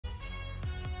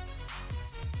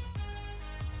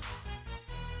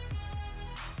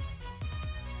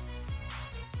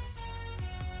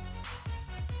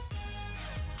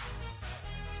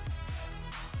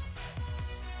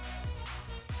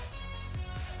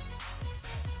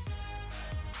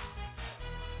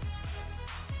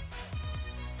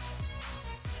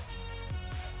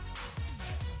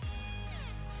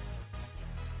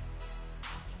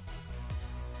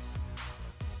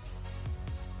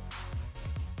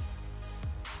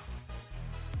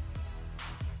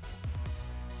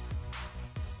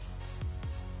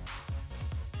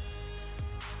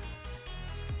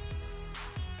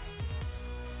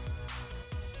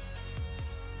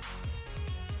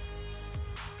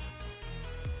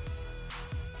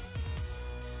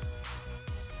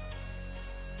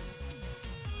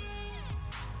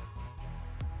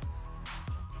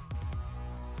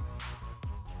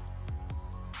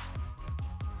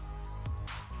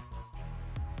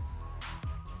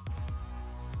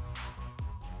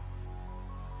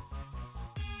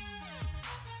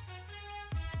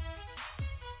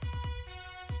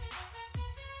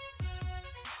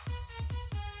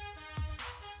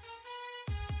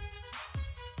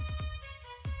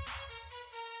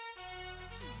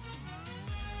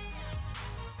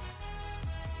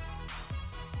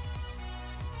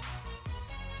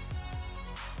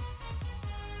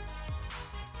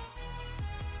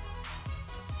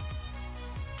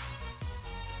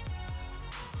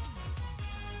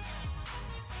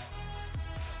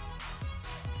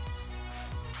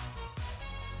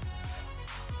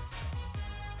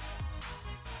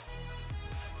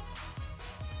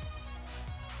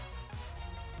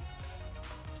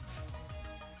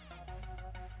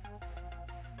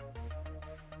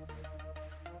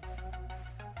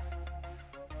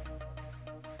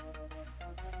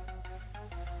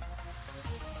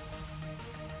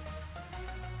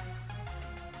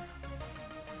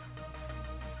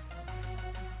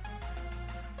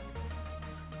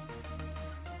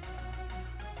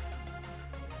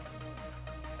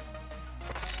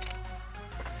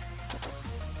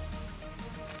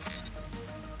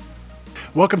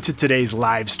Welcome to today's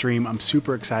live stream. I'm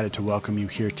super excited to welcome you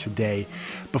here today.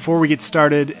 Before we get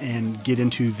started and get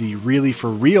into the Really For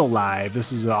Real live,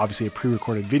 this is obviously a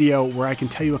pre-recorded video where I can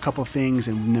tell you a couple things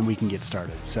and then we can get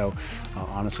started. So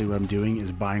honestly, what I'm doing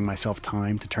is buying myself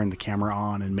time to turn the camera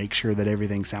on and make sure that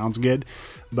everything sounds good.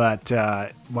 But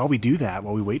while we do that,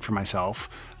 while we wait for myself,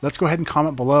 let's go ahead and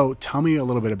comment below. Tell me a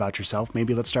little bit about yourself.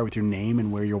 Maybe let's start with your name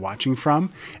and where you're watching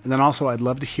from. And then also I'd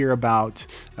love to hear about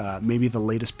maybe the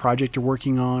latest project you're working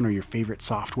on or your favorite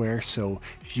software. So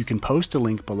if you can post a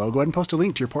link below, go ahead and post a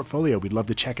link to your portfolio. We'd love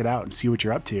to check it out and see what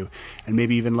you're up to. And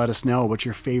maybe even let us know what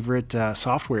your favorite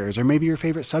software is or maybe your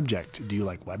favorite subject. Do you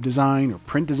like web design or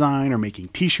print design or making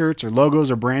t-shirts or logos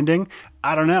or branding?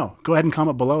 I don't know. Go ahead and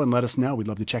comment below and let us know. We'd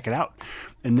love to check it out.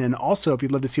 And then also, if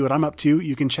you'd love to see what I'm up to,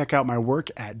 you can check out my work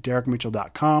at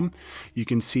derrickmitchell.com. You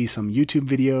can see some YouTube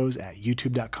videos at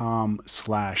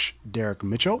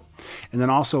youtube.com/derrickmitchell. And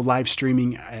then also live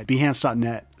streaming at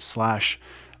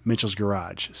behance.net/Mitchell's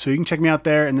Garage. So you can check me out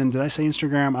there. And then did I say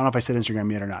Instagram? I don't know if I said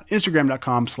Instagram yet or not.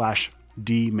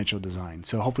 Instagram.com/dmitchelldesign.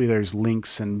 So hopefully there's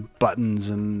links and buttons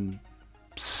and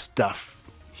stuff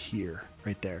here.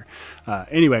 Right there.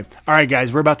 Anyway, all right,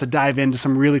 guys, we're about to dive into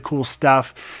some really cool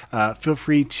stuff. Feel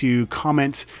free to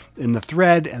comment in the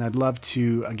thread, and I'd love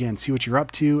to, again, see what you're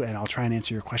up to, and I'll try and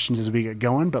answer your questions as we get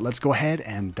going, but let's go ahead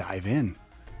and dive in.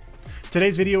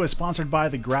 Today's video is sponsored by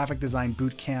the Graphic Design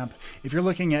Bootcamp. If you're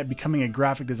looking at becoming a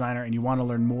graphic designer and you want to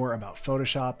learn more about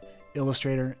Photoshop,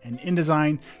 Illustrator, and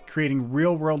InDesign, creating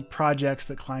real-world projects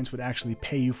that clients would actually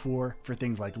pay you for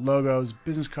things like logos,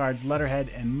 business cards, letterhead,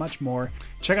 and much more.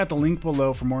 Check out the link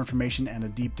below for more information and a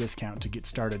deep discount to get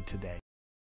started today.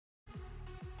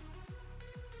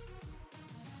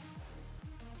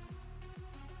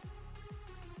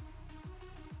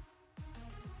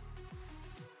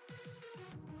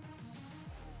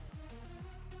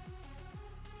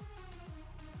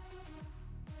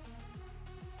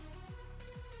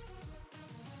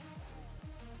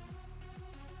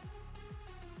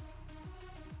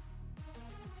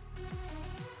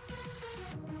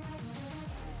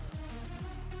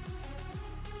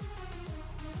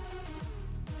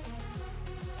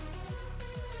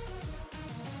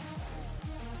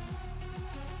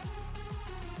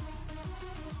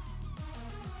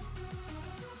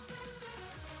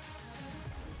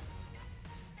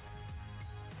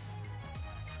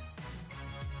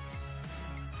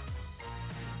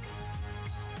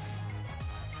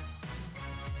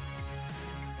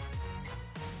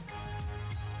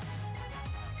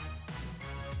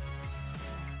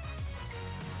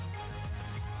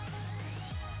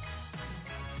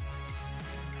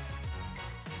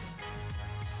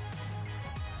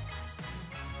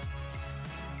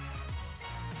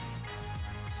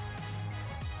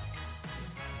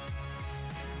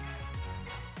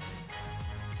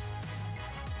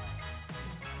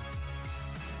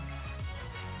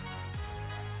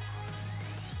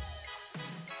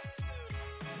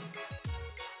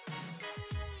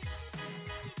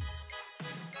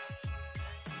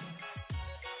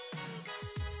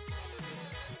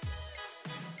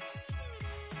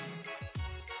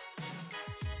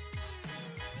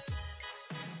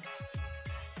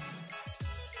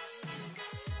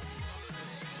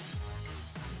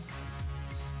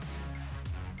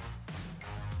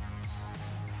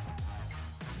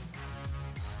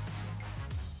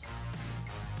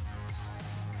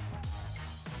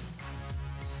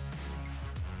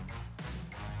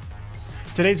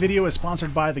 Today's video is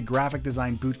sponsored by the Graphic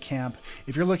Design Bootcamp.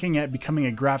 If you're looking at becoming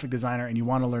a graphic designer and you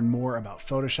want to learn more about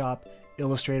Photoshop,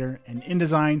 Illustrator, and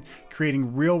InDesign,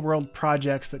 creating real-world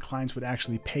projects that clients would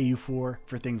actually pay you for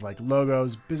things like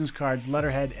logos, business cards,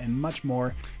 letterhead, and much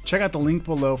more, check out the link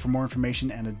below for more information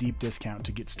and a deep discount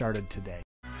to get started today.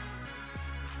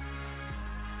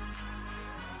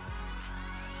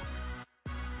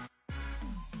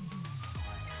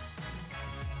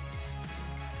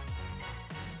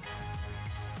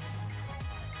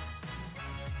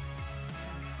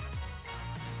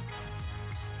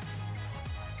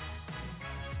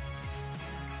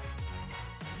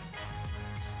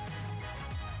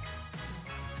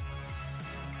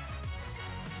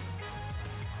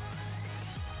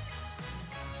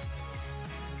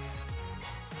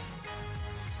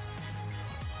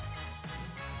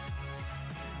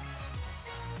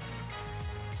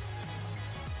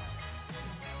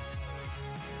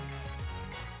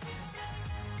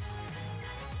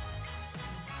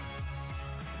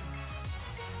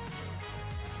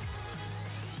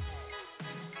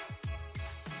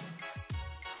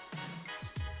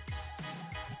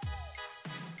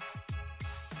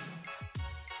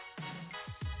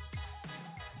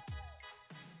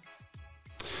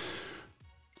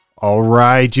 All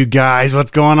right, you guys,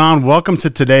 what's going on? Welcome to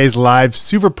today's live.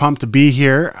 Super pumped to be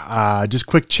here. Just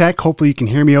quick check. Hopefully you can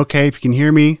hear me okay. If you can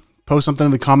hear me, post something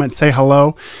in the comments, say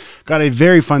hello. Got a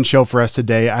very fun show for us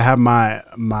today. I have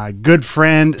my good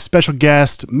friend, special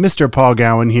guest, Mr. Paul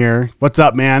Gowan here. What's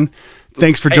up, man?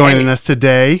 Thanks for joining us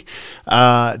today.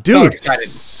 Dude,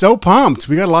 so pumped.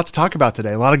 We got a lot to talk about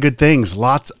today. A lot of good things.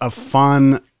 Lots of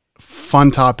fun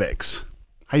topics.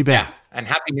 How you been? Yeah, and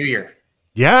Happy New Year.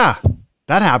 Yeah,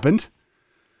 that happened.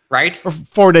 Right? We're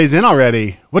 4 days in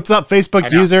already. What's up,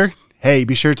 Facebook user? Hey,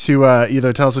 be sure to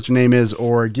either tell us what your name is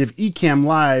or give Ecamm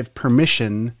Live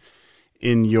permission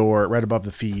in your right above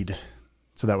the feed,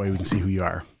 so that way we can see who you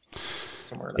are.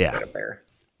 Somewhere like right up there.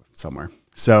 Somewhere.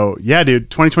 So yeah, dude,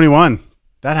 2021,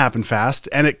 that happened fast,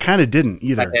 and it kind of didn't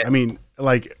either. I mean,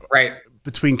 like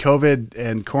between COVID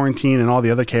and quarantine and all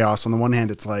the other chaos, on the one hand,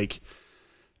 it's like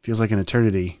feels like an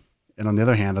eternity, and on the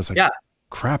other hand, I was like,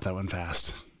 crap, that went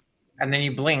fast. And then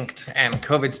you blinked, and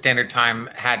COVID standard time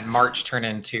had March turn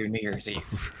into New Year's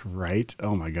Eve. Right?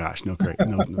 Oh my gosh, no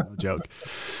joke.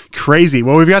 Crazy.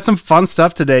 Well, we've got some fun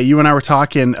stuff today. You and I were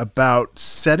talking about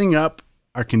setting up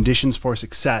our conditions for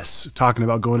success, talking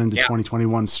about going into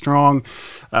 2021 strong.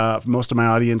 Most of my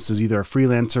audience is either a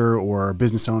freelancer or a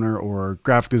business owner or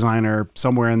graphic designer,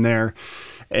 somewhere in there.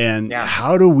 And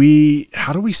how do we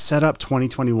set up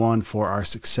 2021 for our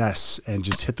success and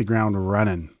just hit the ground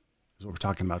running is what we're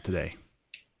talking about today.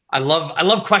 I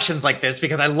love questions like this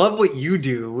because I love what you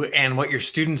do and what your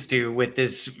students do with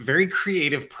this very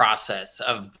creative process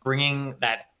of bringing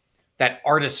that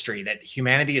artistry that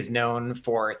humanity is known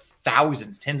for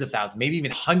thousands, tens of thousands, maybe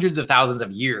even hundreds of thousands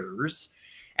of years.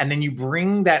 And then you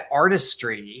bring that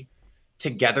artistry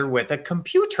together with a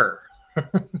computer.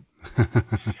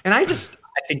 And I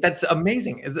think that's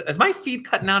amazing. Is my feed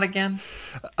cutting out again?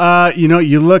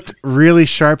 You looked really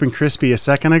sharp and crispy a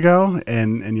second ago,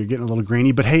 and you're getting a little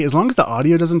grainy. But hey, as long as the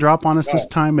audio doesn't drop on us this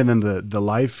time, and then the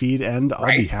live feed end,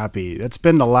 I'll be happy. That's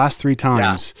been the last 3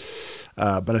 times.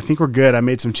 But I think we're good. I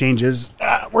made some changes.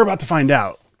 We're about to find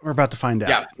out.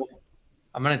 Yeah.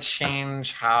 I'm going to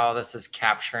change how this is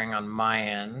capturing on my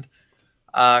end.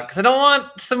 Because I don't want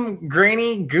some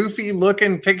grainy, goofy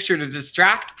looking picture to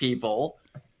distract people.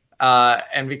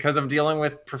 And because I'm dealing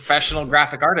with professional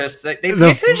graphic artists, they pay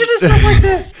attention to stuff like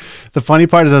this. The funny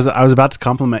part is I was about to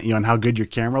compliment you on how good your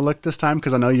camera looked this time,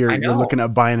 because I know you're looking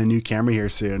at buying a new camera here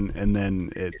soon, and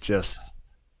then it just,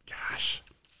 gosh.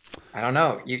 I don't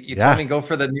know. You told me go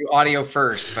for the new audio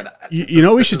first, but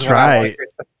we should try.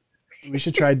 We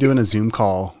should try doing a Zoom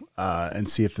call and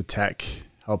see if the tech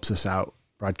helps us out,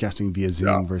 broadcasting via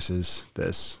Zoom versus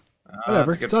this.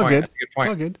 Whatever. It's all good. It's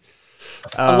all good.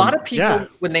 A lot of people,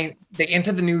 when they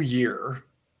enter the new year,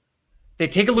 they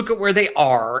take a look at where they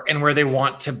are and where they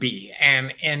want to be.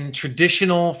 And in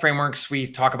traditional frameworks, we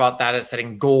talk about that as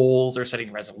setting goals or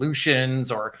setting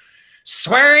resolutions or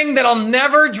swearing that I'll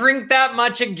never drink that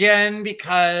much again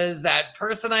because that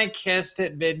person I kissed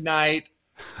at midnight.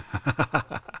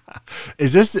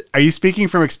 Are you speaking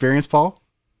from experience, Paul?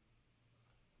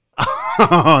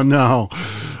 Oh no.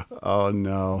 Oh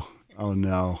no. Oh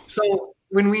no. So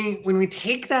when we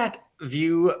take that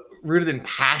view rooted in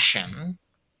passion,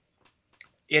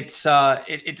 it's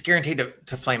guaranteed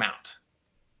to flame out.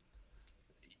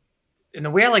 And the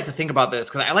way I like to think about this,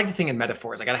 because I like to think in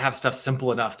metaphors, I got to have stuff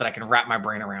simple enough that I can wrap my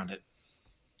brain around it.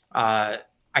 I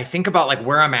think about like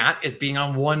where I'm at is being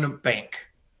on one bank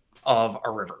of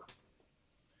a river.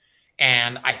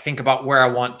 And I think about where I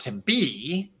want to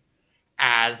be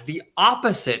as the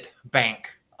opposite bank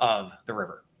of the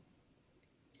river.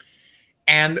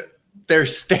 And there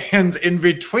stands in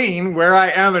between where I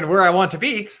am and where I want to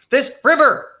be this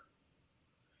river.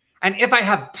 And if I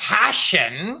have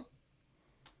passion,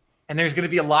 and there's going to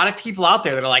be a lot of people out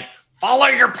there that are like, follow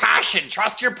your passion,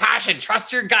 trust your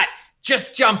gut,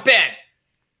 just jump in.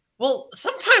 Well,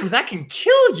 sometimes that can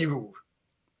kill you.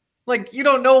 Like, you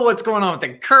don't know what's going on with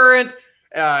the current.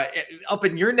 Up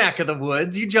in your neck of the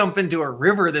woods, you jump into a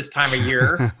river this time of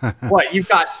year. What, you've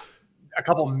got a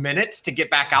couple minutes to get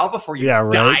back out before you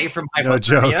die from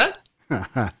hypothermia?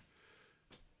 No.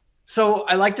 So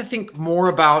I like to think more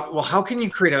about, well, how can you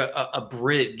create a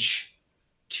bridge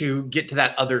to get to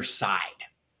that other side?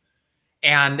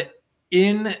 And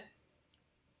in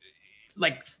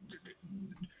like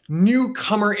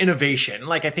newcomer innovation,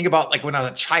 like I think about like when I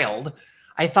was a child,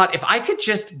 I thought if I could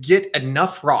just get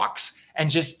enough rocks and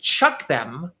just chuck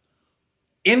them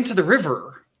into the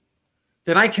river,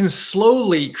 then I can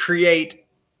slowly create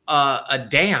a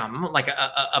dam, like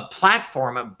a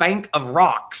platform, a bank of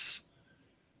rocks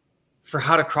for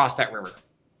how to cross that river.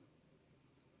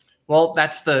 Well,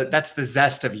 that's the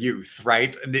zest of youth,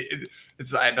 right?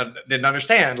 didn't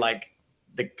understand. Like,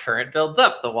 the current builds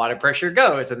up, the water pressure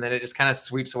goes, and then it just kind of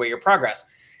sweeps away your progress.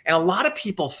 And a lot of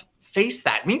people face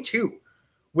that, me too,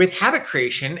 with habit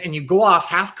creation. And you go off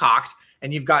half-cocked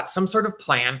and you've got some sort of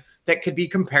plan that could be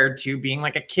compared to being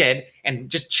like a kid and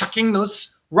just chucking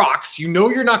those rocks. You know,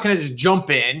 you're not going to just jump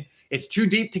in. It's too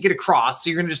deep to get across. So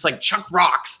you're going to just like chuck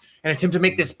rocks and attempt to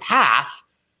make this path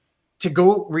to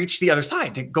go reach the other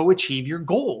side, to go achieve your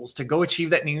goals, to go achieve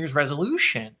that New Year's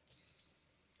resolution.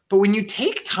 But when you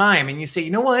take time and you say,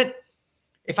 you know what,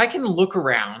 if I can look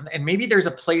around and maybe there's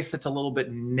a place that's a little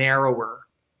bit narrower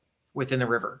within the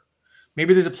river,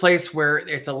 maybe there's a place where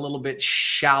it's a little bit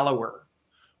shallower,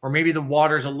 or maybe the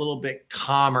water's a little bit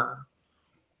calmer,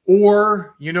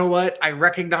 or you know what, I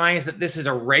recognize that this is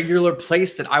a regular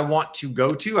place that I want to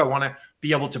go to. I want to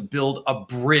be able to build a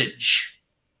bridge.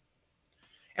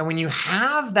 And when you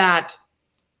have that,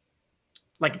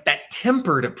 like that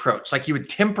tempered approach, like you would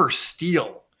temper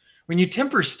steel. When you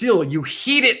temper steel, you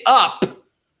heat it up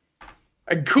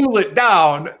and cool it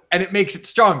down, and it makes it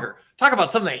stronger. Talk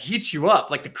about something that heats you up,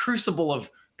 like the crucible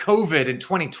of COVID in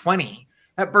 2020.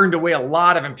 That burned away a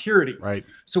lot of impurities. Right.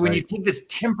 So when you take this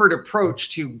tempered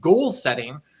approach to goal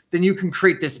setting, then you can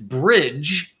create this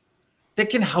bridge that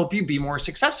can help you be more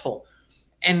successful.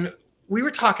 And we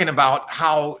were talking about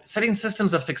how setting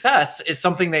systems of success is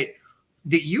something that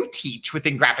you teach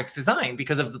within graphics design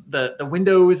because of the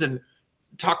windows and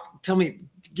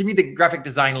give me the graphic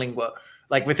design lingo,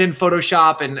 like within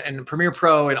Photoshop and Premiere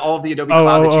Pro and all of the Adobe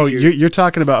Cloud that you use. You're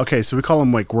talking about, okay, so we call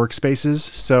them like workspaces.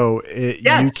 So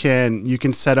you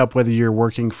can set up whether you're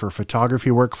working for photography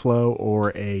workflow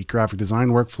or a graphic design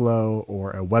workflow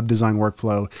or a web design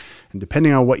workflow. And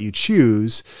depending on what you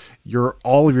choose,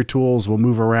 all of your tools will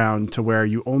move around to where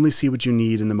you only see what you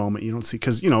need in the moment. You don't see,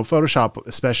 because, you know, Photoshop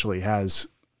especially has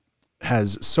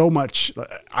so much.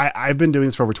 I've been doing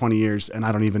this for over 20 years and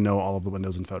I don't even know all of the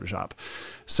windows in Photoshop.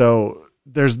 So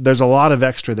there's a lot of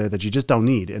extra there that you just don't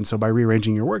need. And so by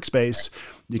rearranging your workspace,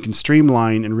 you can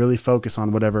streamline and really focus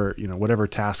on whatever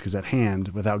task is at hand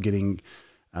without getting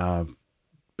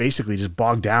basically just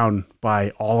bogged down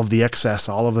by all of the excess,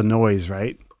 all of the noise,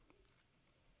 right?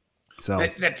 So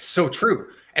that's so true.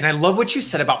 And I love what you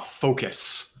said about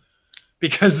focus,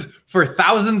 because for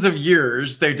thousands of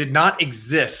years, there did not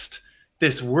exist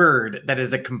this word that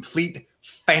is a complete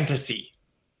fantasy: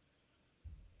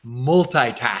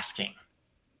 multitasking.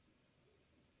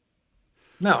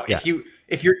 No, if you're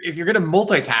going to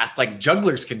multitask, like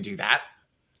jugglers can do that,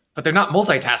 but they're not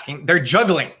multitasking. They're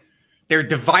juggling. They're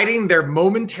dividing their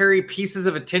momentary pieces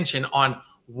of attention on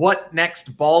what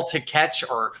next ball to catch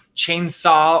or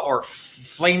chainsaw or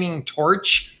flaming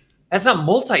torch. That's not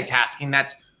multitasking.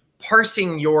 That's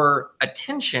parsing your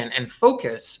attention and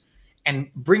focus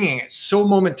and bringing it so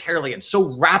momentarily and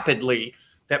so rapidly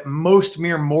that most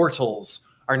mere mortals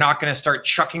are not going to start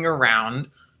chucking around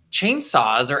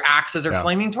chainsaws or axes or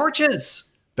flaming torches.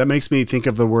 That makes me think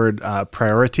of the word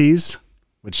priorities,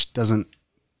 which doesn't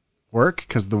work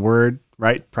because the word,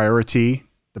 right? Priority,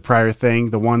 the prior thing,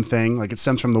 the one thing, like it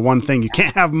stems from the one thing. You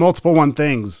can't have multiple one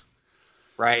things.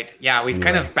 Right. Yeah. We've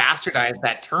kind of bastardized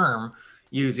that term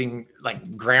using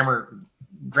like grammar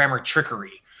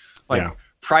trickery, like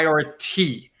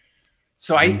priority.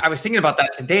 So I was thinking about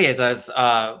that today as I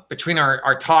was between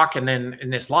our talk and then in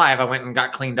this live, I went and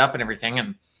got cleaned up and everything.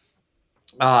 And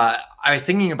I was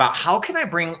thinking about how can I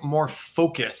bring more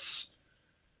focus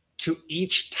to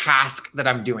each task that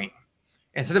I'm doing?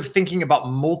 Instead of thinking about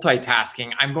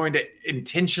multitasking, I'm going to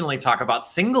intentionally talk about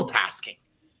single tasking.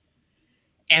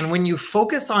 And when you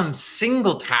focus on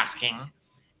single tasking,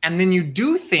 and then you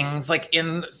do things like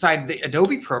inside the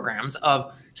Adobe programs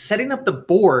of setting up the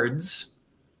boards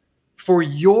for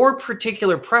your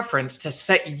particular preference to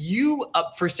set you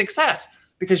up for success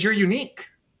because you're unique,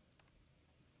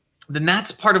 then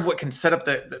that's part of what can set up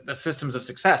the systems of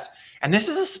success. And this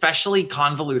is especially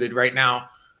convoluted right now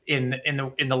in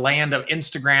the land of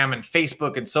Instagram and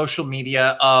Facebook and social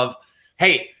media of,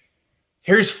 hey,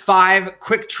 here's 5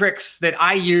 quick tricks that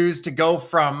I use to go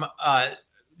from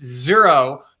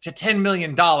 0 to $10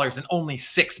 million in only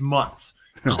 6 months.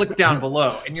 Click down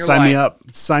below. And you're Sign me up.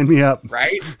 Sign me up.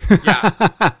 Right?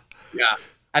 Yeah. Yeah.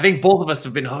 I think both of us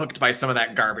have been hooked by some of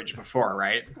that garbage before,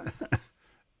 right?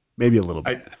 Maybe a little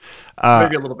bit.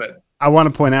 Maybe a little bit. I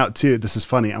want to point out too, this is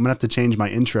funny. I'm gonna have to change my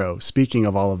intro. Speaking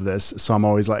of all of this, so I'm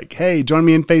always like, "Hey, join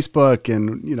me on Facebook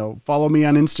and follow me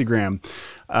on Instagram."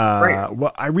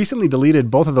 Well, I recently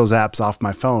deleted both of those apps off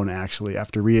my phone actually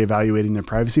after reevaluating their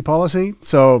privacy policy.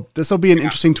 So this will be an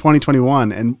interesting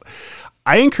 2021, and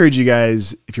I encourage you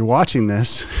guys, if you're watching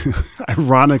this,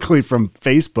 ironically from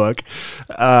Facebook,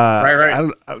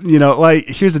 you know, like,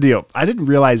 here's the deal. I didn't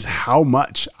realize how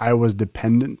much I was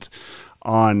dependent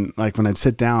on, like, when I'd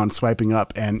sit down swiping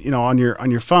up, and, you know, on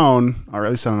your phone, or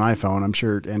at least on an iPhone, I'm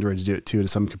sure Androids do it too to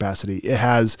some capacity. It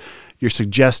has your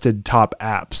suggested top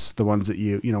apps, the ones that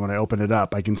you know, when I open it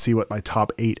up, I can see what my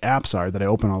top 8 apps are that I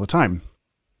open all the time.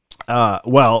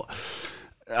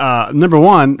 Number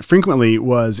one frequently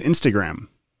was Instagram.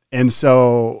 And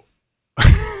so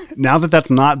now that that's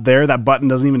not there, that button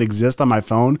doesn't even exist on my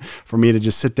phone for me to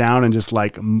just sit down and just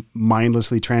like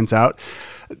mindlessly trance out.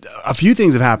 A few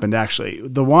things have happened, actually.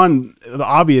 The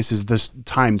obvious is this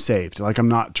time saved. Like, I'm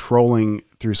not trolling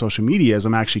through social media as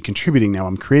I'm actually contributing now.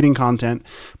 I'm creating content,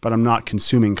 but I'm not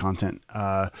consuming content.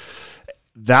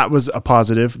 That was a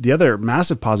positive. The other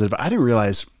massive positive, I didn't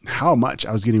realize how much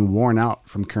I was getting worn out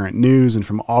from current news and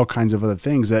from all kinds of other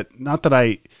things that, not that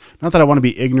I want to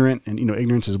be ignorant, and, you know,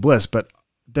 ignorance is bliss, but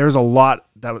there's a lot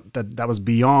that was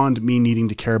beyond me needing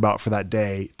to care about for that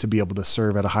day to be able to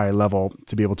serve at a high level,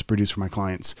 to be able to produce for my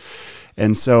clients.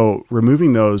 And so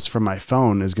removing those from my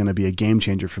phone is going to be a game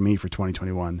changer for me for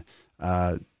 2021.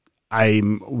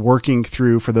 I'm working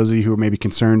through, for those of you who are maybe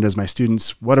concerned as my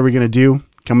students, what are we going to do?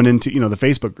 Coming into, you know, the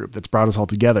Facebook group that's brought us all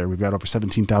together. We've got over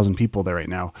 17,000 people there right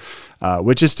now,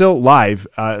 which is still live,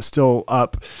 still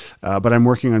up, but I'm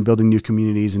working on building new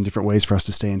communities and different ways for us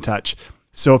to stay in touch.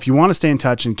 So if you want to stay in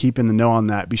touch and keep in the know on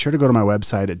that, be sure to go to my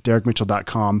website at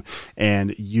derrickmitchell.com,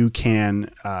 and you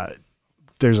can,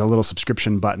 there's a little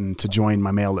subscription button to join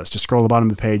my mail list. Just scroll to the bottom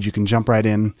of the page. You can jump right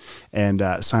in and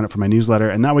sign up for my newsletter.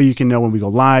 And that way you can know when we go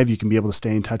live. You can be able to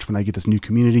stay in touch when I get this new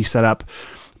community set up.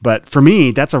 But for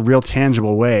me, that's a real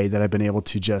tangible way that I've been able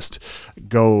to just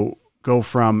go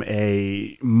from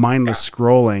a mindless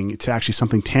scrolling to actually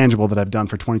something tangible that I've done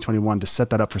for 2021 to set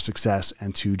that up for success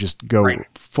and to just go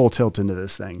full tilt into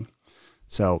this thing.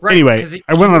 So anyway,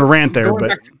 I went on a rant there,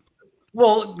 but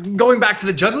going back to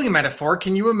the juggling metaphor,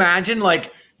 can you imagine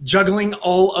like juggling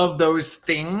all of those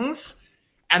things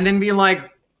and then being like,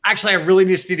 actually, I really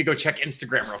just need to go check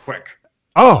Instagram real quick.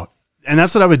 Oh, and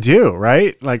that's what I would do,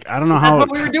 right? Like, I don't know how.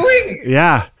 That's what we were doing.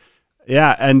 Yeah.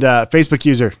 Yeah. And Facebook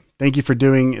user, thank you for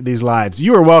doing these lives.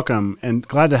 You are welcome, and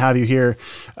glad to have you here.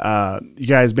 You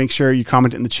guys, make sure you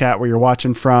comment in the chat where you're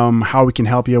watching from, how we can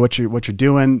help you, what you're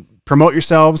doing. Promote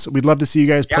yourselves. We'd love to see you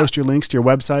guys post your links to your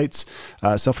websites.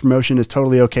 Self-promotion is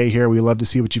totally okay here. We love to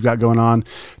see what you've got going on.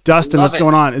 Dustin, what's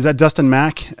going on? Is that Dustin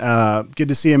Mack? Good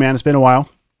to see you, man. It's been a while.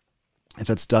 If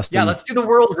that's Dustin. Yeah, let's do the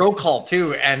world roll call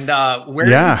too. And where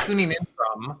are you tuning in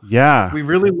from? Yeah. We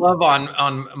really love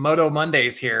on Moto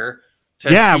Mondays here to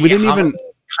see we didn't how even many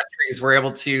countries we're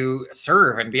able to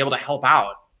serve and be able to help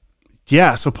out.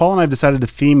 Yeah, so Paul and I have decided to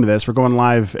theme this. We're going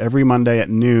live every Monday at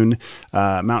noon,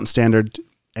 Mountain Standard,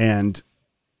 and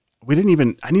I need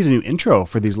a new intro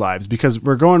for these lives because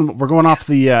we're going off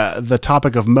the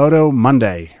topic of Moto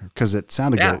Monday because it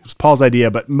sounded good. It was Paul's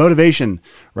idea, but motivation,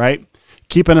 right?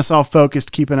 Keeping us all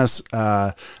focused, keeping us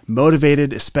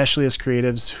motivated, especially as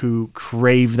creatives who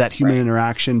crave that human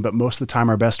interaction. But most of the time,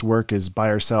 our best work is by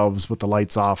ourselves with the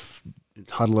lights off,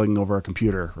 huddling over a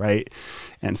computer, right?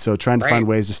 And so trying to find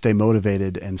ways to stay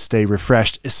motivated and stay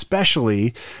refreshed,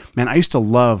 especially, man, I used to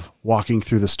love walking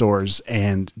through the stores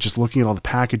and just looking at all the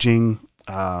packaging,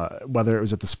 whether it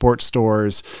was at the sports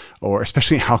stores or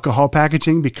especially alcohol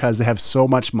packaging, because they have so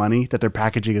much money that their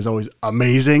packaging is always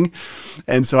amazing.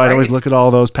 And so I'd always look at all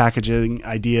those packaging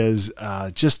ideas,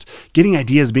 just getting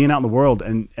ideas, being out in the world.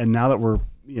 And now that we're,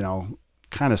 you know,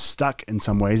 kind of stuck in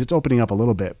some ways, it's opening up a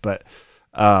little bit, but,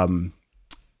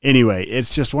 anyway,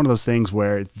 it's just one of those things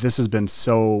where this has been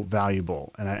so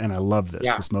valuable, and I love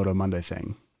this, this Moto Monday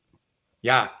thing.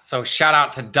 Yeah. So shout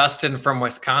out to Dustin from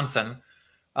Wisconsin.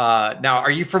 Now,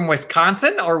 are you from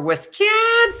Wisconsin or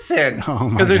Wisconsin?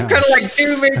 Because there's kind of like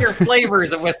two major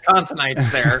flavors of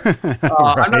Wisconsinites there.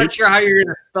 I'm not sure how you're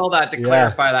going to spell that to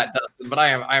clarify that, Dustin, but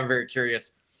I am very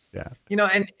curious. Yeah. You know,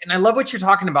 and I love what you're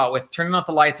talking about with turning off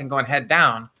the lights and going head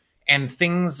down, and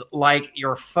things like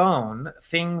your phone,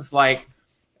 things like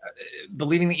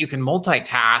believing that you can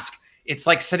multitask. It's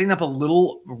like setting up a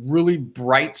little really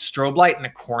bright strobe light in the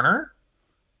corner.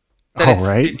 It's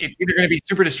either going to be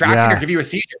super distracting or give you a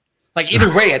seizure. Like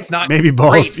either way, it's not maybe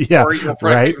both. Yeah.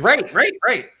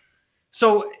 Right.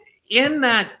 So in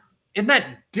that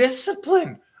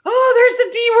discipline, there's the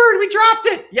D word. We dropped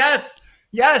it.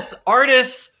 Yes.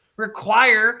 Artists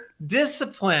require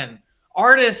discipline.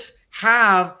 Artists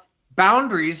have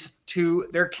boundaries to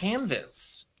their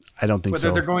canvas. I don't think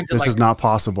so. This is not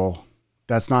possible.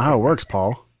 That's not how it works,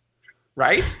 Paul.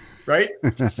 Right.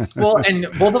 Well, and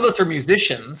both of us are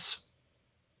musicians.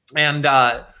 And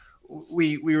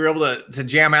we were able to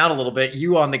jam out a little bit.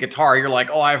 You on the guitar, you're like,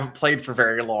 oh, I haven't played for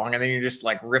very long, and then you're just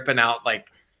like ripping out like,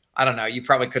 I don't know, you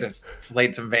probably could have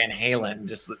played some Van Halen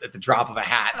just at the drop of a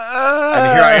hat.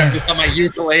 And here I am just on my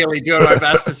ukulele doing my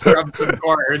best to strum some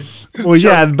chords. Well,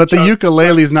 yeah, but the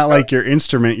ukulele is not like your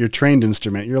instrument, your trained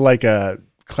instrument. You're like a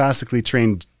classically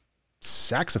trained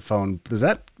saxophone. Is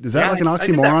that like an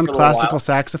oxymoron? Classical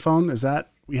saxophone? Is that,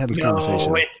 we had this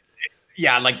conversation?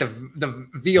 Yeah, like the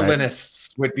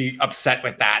violinists would be upset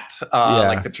with that,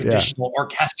 like the traditional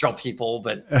orchestral people.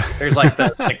 But there's like the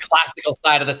classical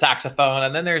side of the saxophone,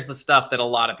 and then there's the stuff that a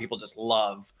lot of people just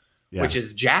love, which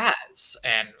is jazz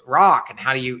and rock, and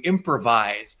how do you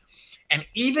improvise. And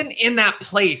even in that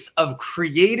place of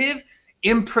creative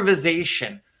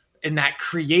improvisation, in that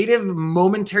creative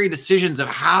momentary decisions of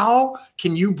how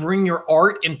can you bring your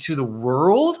art into the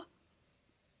world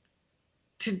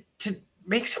to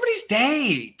make somebody's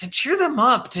day, to cheer them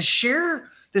up, to share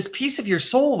this piece of your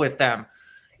soul with them.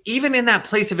 Even in that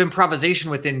place of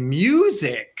improvisation within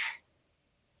music,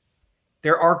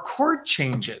 there are chord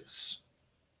changes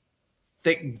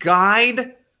that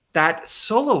guide that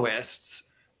soloist's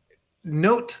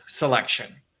note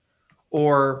selection,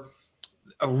 or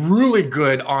a really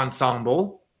good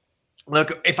ensemble.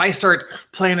 Look, if I start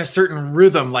playing a certain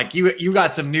rhythm, like you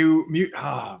got some new,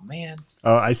 oh man.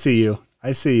 Oh, I see you.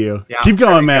 Yeah, keep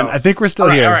going, man. I think we're still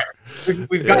here. All right.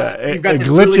 We've got it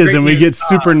glitches really and we get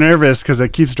super nervous because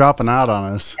it keeps dropping out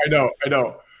on us. I know.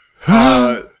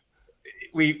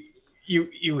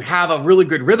 You have a really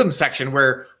good rhythm section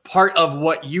where part of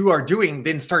what you are doing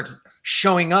then starts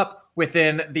showing up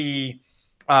within the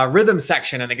rhythm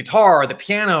section and the guitar or the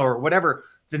piano or whatever.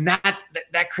 Then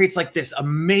that creates like this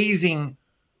amazing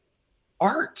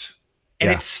art, and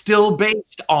it's still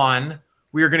based on,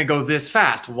 we are going to go this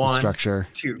fast. One, structure.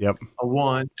 Two. Yep. A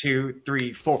 1, 2,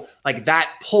 3, 4. Like that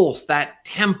pulse, that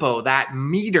tempo, that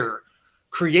meter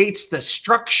creates the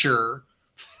structure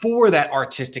for that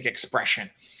artistic expression.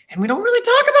 And we don't really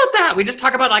talk about that. We just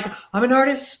talk about like, I'm an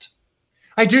artist.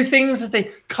 I do things as they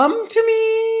come to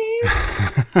me.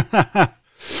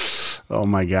 Oh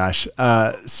my gosh.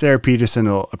 Sarah Peterson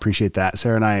will appreciate that.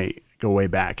 Sarah and I go way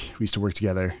back. We used to work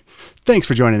together. Thanks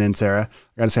for joining in, Sarah.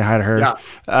 I got to say hi to her.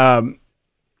 Yeah.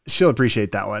 She'll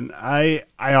appreciate that one.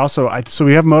 So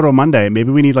we have Moto Monday. Maybe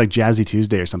we need like Jazzy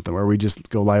Tuesday or something where we just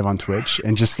go live on Twitch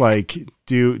and just like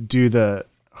do the,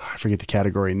 I forget the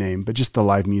category name, but just the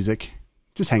live music,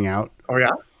 just hang out. Oh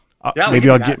yeah. Yeah. Maybe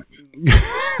I'll get,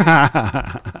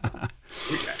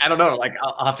 I don't know. Like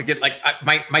I'll have to get like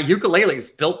my ukulele is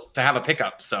built to have a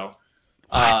pickup. So,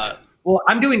 well,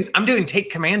 I'm doing Take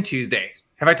Command Tuesday.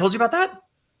 Have I told you about that?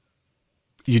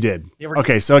 You did.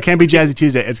 Okay, so it can't be Jazzy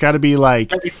Tuesday. It's got to be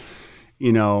like,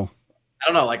 you know. I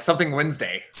don't know, like something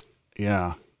Wednesday.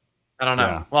 Yeah. I don't know.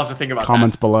 Yeah. We'll have to think about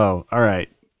comments below. All right.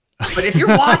 But if you're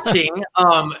watching,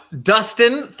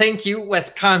 Dustin, thank you,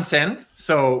 Wisconsin.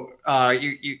 So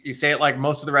you say it like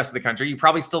most of the rest of the country. You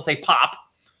probably still say pop.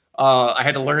 I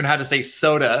had to learn how to say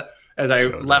soda as I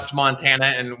left Montana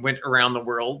and went around the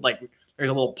world. Like there's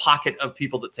a little pocket of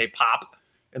people that say pop,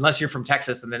 unless you're from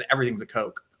Texas, and then everything's a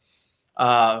Coke.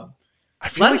 I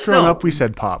feel like growing up we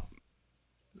said pop,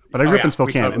 but I grew up in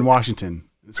Spokane, in Washington.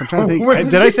 So I'm trying to think.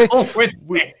 Did I say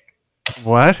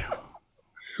what?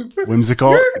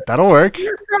 Whimsical? That'll work.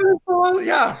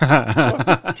 Yeah.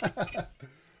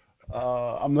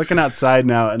 I'm looking outside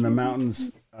now, and the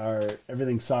mountains are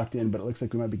everything's socked in, but it looks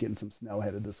like we might be getting some snow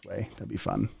headed this way. That'd be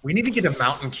fun. We need to get a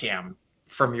mountain cam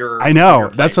from your. I know.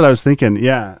 That's what I was thinking.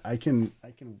 Yeah, I can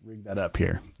rig that up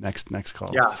here. Next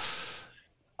call. Yeah.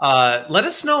 Let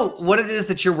us know what it is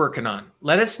that you're working on.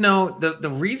 Let us know the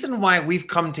reason why we've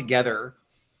come together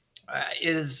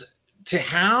is to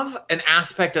have an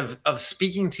aspect of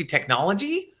speaking to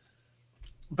technology,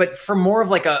 but from more of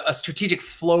like a strategic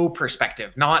flow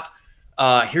perspective, not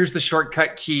here's the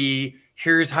shortcut key,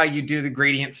 here's how you do the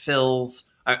gradient fills.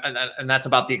 And that's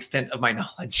about the extent of my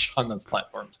knowledge on those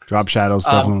platforms. Drop shadows,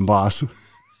 bevel and boss.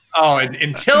 Oh,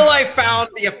 until I found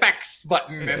the effects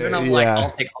button, and then I'm like,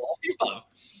 I'll take all the above.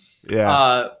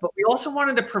 Yeah. But we also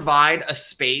wanted to provide a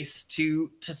space to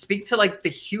speak to like the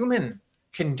human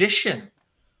condition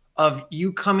of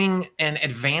you coming and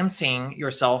advancing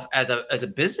yourself as a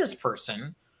business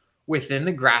person within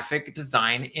the graphic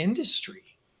design industry.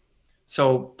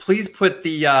 So please put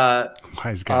the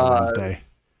Wise Guy Wednesday.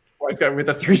 Wise Guy with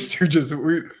the Three Stooges.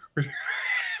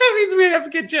 That means we have to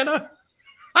get Jenna.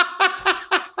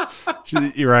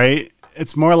 You're right.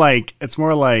 It's more like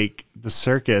the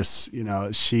circus, you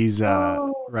know. She's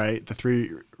right, the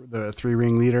three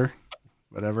ring leader,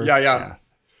 whatever. Yeah.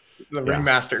 The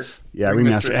ringmaster. Yeah,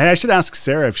 ringmaster. Hey, I should ask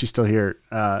Sarah if she's still here.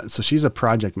 So she's a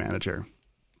project manager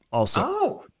also.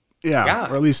 Oh. Yeah,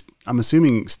 or at least I'm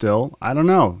assuming still. I don't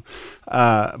know.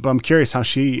 But I'm curious how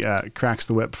she cracks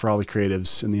the whip for all the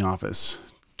creatives in the office,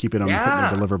 keeping them hitting their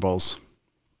deliverables.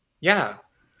 Yeah.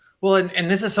 Well,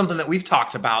 and this is something that we've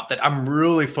talked about that I'm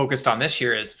really focused on this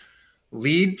year is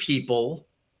lead people,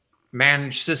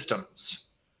 manage systems.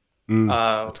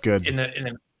 That's good. In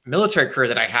the military career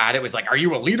that I had, it was like, are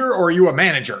you a leader or are you a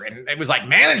manager? And it was like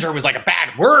manager was like a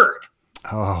bad word.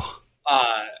 Oh.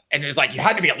 And it was like, you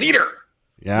had to be a leader.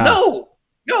 Yeah.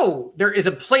 No, there is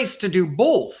a place to do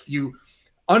both. You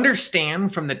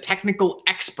understand from the technical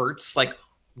experts, like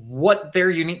what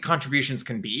their unique contributions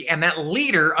can be. And that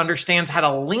leader understands how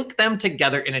to link them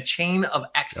together in a chain of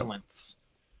excellence.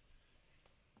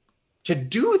 Yep. To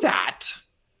do that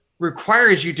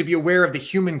requires you to be aware of the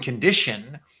human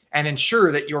condition and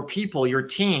ensure that your people, your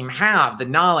team have the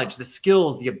knowledge, the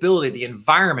skills, the ability, the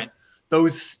environment,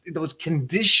 those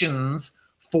conditions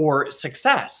for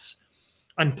success.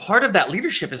 And part of that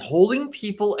leadership is holding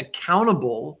people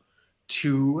accountable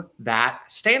to that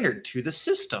standard, to the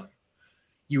system.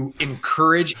 You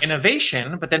encourage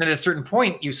innovation, but then at a certain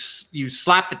point, you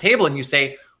slap the table and you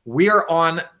say, we are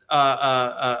on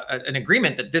an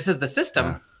agreement that this is the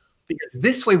system because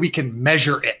this way we can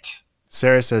measure it.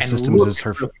 Sarah says systems is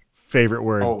her favorite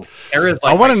word. Oh, Sarah's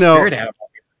like I want to know.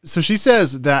 So she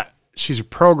says that she's a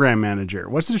program manager.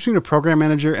 What's the difference between a program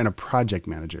manager and a project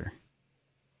manager?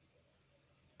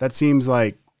 That seems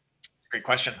like great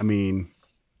question. I mean,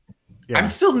 yeah. I'm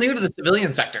still new to the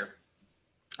civilian sector.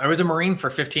 I was a Marine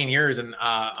for 15 years and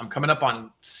I'm coming up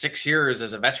on 6 years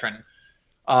as a veteran.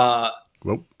 I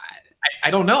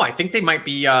don't know. I think they might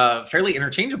be fairly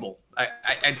interchangeable.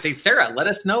 I'd say, Sarah, let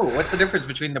us know. What's the difference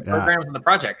between the programs and the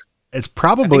projects? It's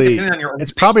probably at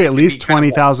least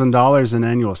 $20,000 in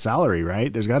annual salary,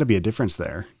 right? There's got to be a difference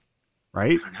there,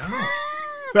 right? I don't know.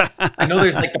 I know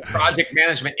there's like the Project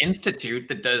Management Institute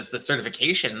that does the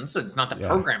certifications. It's not the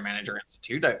Program Manager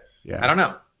Institute. I don't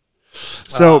know.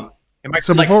 So it might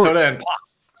be like soda and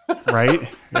pop. Right?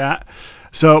 Yeah.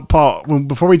 So Paul,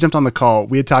 before we jumped on the call,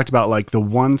 we had talked about like the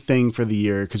one thing for the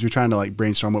year because we're trying to like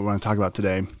brainstorm what we want to talk about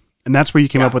today. And that's where you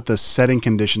came up with the setting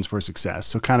conditions for success.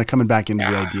 So kind of coming back into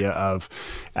the idea of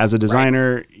as a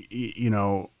designer, you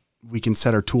know, we can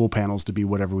set our tool panels to be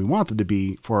whatever we want them to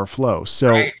be for our flow.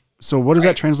 So So what does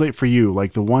that translate for you?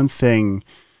 Like the one thing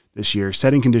this year,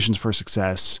 setting conditions for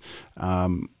success.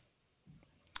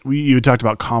 You talked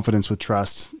about confidence with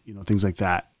trust, you know, things like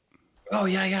that. Oh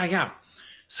yeah.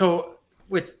 So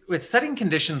with setting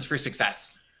conditions for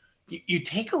success, you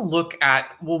take a look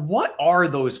at, well, what are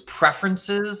those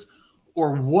preferences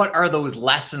or what are those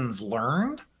lessons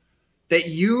learned that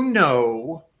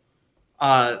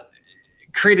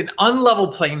create an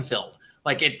unlevel playing field?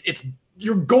 Like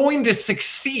you're going to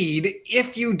succeed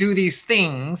if you do these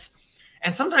things.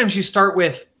 And sometimes you start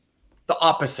with the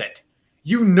opposite.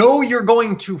 You know you're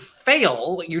going to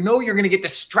fail. You know you're going to get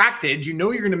distracted. You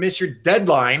know you're going to miss your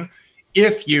deadline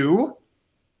if you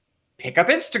pick up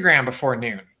Instagram before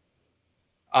noon,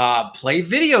 play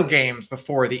video games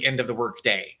before the end of the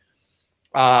workday.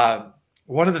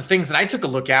 One of the things that I took a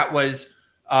look at was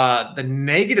the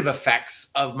negative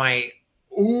effects of my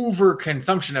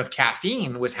overconsumption of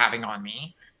caffeine was having on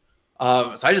me.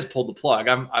 So I just pulled the plug.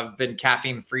 I've been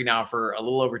caffeine free now for a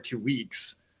little over 2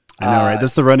 weeks. I know, right?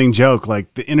 That's the running joke.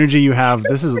 Like the energy you have,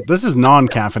 this is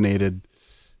non-caffeinated.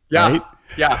 Yeah. Right?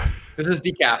 Yeah. This is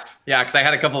decaf. Yeah. Cause I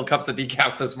had a couple of cups of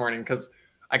decaf this morning because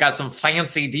I got some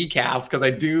fancy decaf because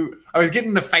I was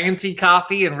getting the fancy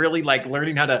coffee and really like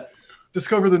learning how to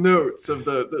discover the notes of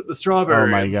the strawberry. Oh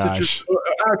my and gosh.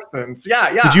 Accents.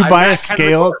 Yeah. Did you buy a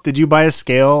scale? Did you buy a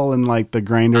scale and like the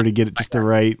grinder to get it just the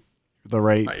right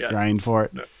grind for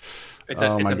it? No. It's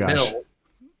a mill.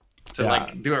 To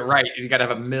like do it right, you got to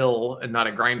have a mill and not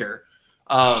a grinder.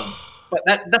 But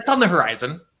that's on the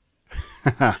horizon.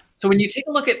 So when you take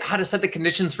a look at how to set the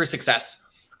conditions for success,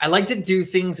 I like to do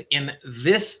things in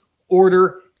this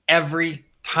order every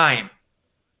time.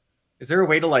 Is there a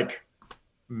way to like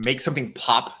make something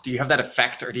pop? Do you have that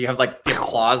effect, or do you have like the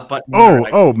applause button?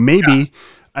 Maybe. Yeah.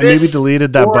 I maybe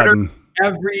deleted that button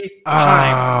every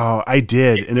time. Oh, I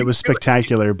did, and it was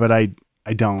spectacular, but I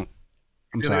don't.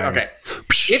 I'm sorry. Okay.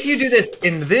 If you do this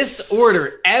in this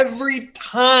order every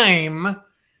time,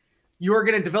 you're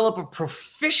going to develop a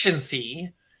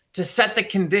proficiency to set the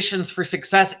conditions for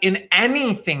success in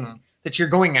anything that you're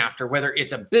going after, whether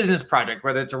it's a business project,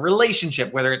 whether it's a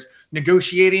relationship, whether it's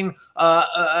negotiating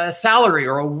a salary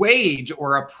or a wage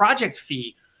or a project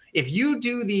fee. If you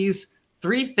do these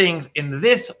 3 things in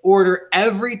this order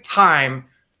every time,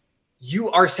 you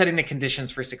are setting the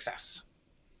conditions for success.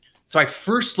 So I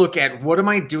first look at what am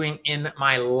I doing in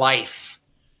my life?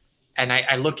 And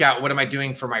I look at what am I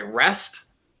doing for my rest,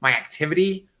 my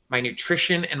activity, my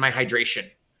nutrition, and my hydration.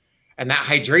 And that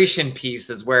hydration piece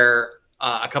is where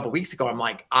a couple of weeks ago, I'm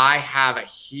like, I have a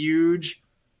huge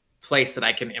place that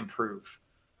I can improve.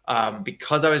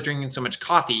 Because I was drinking so much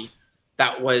coffee,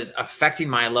 that was affecting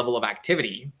my level of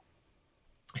activity.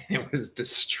 It was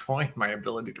destroying my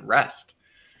ability to rest.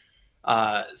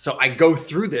 So I go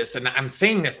through this, and I'm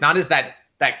saying this not as that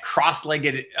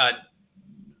cross-legged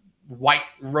white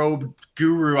robe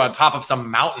guru on top of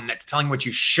some mountain that's telling what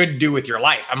you should do with your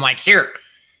life. I'm like, here,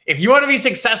 if you want to be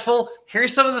successful,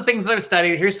 here's some of the things that I've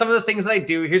studied. Here's some of the things that I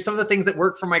do. Here's some of the things that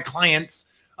work for my clients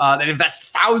that invest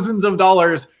thousands of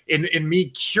dollars in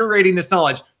me curating this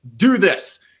knowledge. Do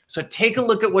this. So take a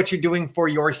look at what you're doing for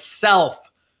yourself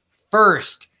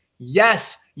first.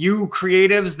 Yes, you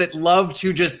creatives that love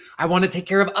to just, I want to take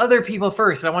care of other people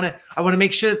first. And I want to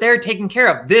make sure that they're taken care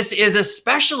of. This is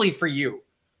especially for you.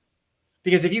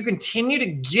 Because if you continue to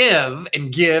give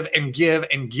and give and give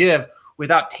and give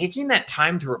without taking that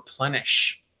time to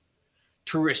replenish,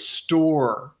 to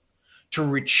restore, to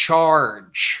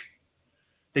recharge,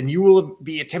 then you will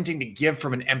be attempting to give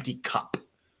from an empty cup.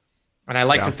 And I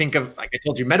like to think of, like I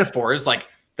told you, metaphors like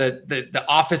the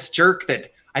office jerk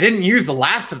that I didn't use the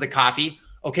last of the coffee.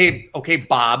 Okay,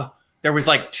 Bob, there was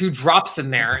like 2 drops in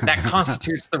there. That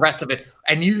constitutes the rest of it.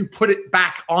 And you put it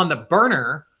back on the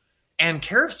burner, and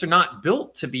carafes are not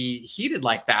built to be heated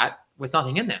like that with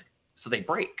nothing in them. So they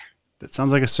break. That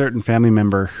sounds like a certain family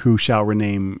member who shall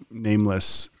remain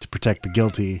nameless to protect the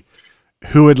guilty,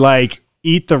 who would like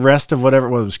eat the rest of whatever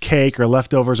it was, cake or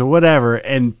leftovers or whatever,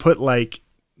 and put like,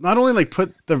 not only like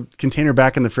put the container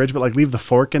back in the fridge, but like leave the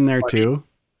fork in there too.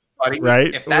 Buddy,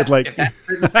 right? If that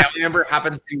certain family member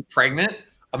happens to be pregnant,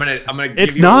 I'm gonna give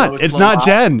it's you not. It's not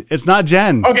Jen. It's not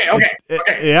Jen. Okay.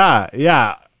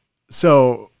 Yeah.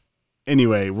 So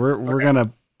anyway, we're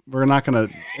not gonna.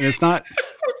 And it's not.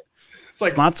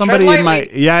 It's not somebody in my.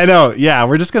 Yeah, I know. Yeah,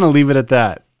 we're just gonna leave it at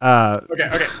that. Okay.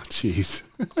 Jeez.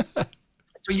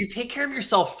 So you take care of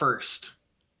yourself first,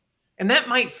 and that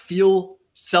might feel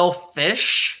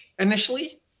selfish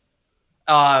initially.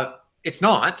 It's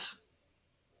not.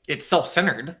 It's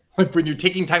self-centered. Like when you're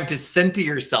taking time to center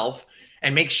yourself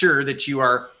and make sure that you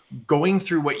are going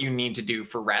through what you need to do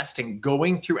for rest and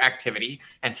going through activity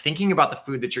and thinking about the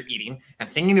food that you're eating and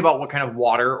thinking about what kind of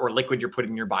water or liquid you're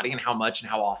putting in your body and how much and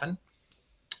how often.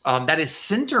 That is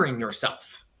centering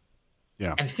yourself.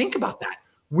 Yeah. And think about that.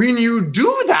 When you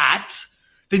do that,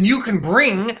 then you can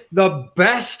bring the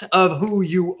best of who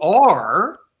you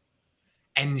are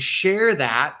and share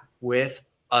that with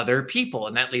other people.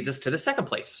 And that leads us to the second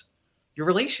place, your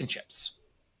relationships.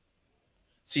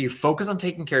 So you focus on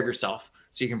taking care of yourself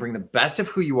so you can bring the best of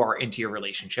who you are into your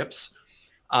relationships.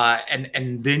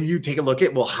 And then you take a look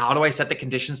at, well, how do I set the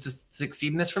conditions to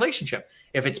succeed in this relationship?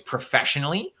 If it's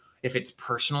professionally, if it's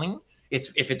personally,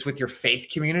 if it's with your faith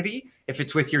community, if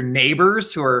it's with your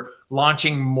neighbors who are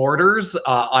launching mortars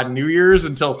on New Year's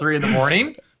until 3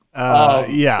 a.m.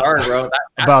 Yeah. Sorry, bro.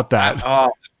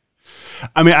 That.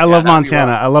 I mean, I love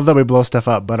Montana. I love that we blow stuff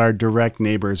up, but our direct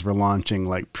neighbors were launching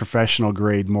like professional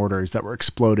grade mortars that were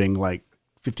exploding like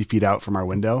 50 feet out from our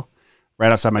window,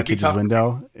 right outside my kids'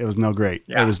 window. It was no great.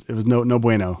 Yeah. It was no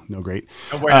bueno, no great.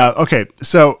 No bueno. Okay.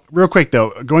 So real quick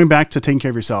though, going back to taking care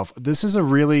of yourself, this is a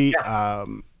really, how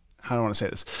do I want to say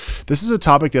this? This is a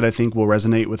topic that I think will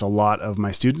resonate with a lot of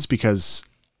my students because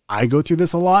I go through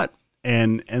this a lot.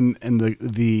 And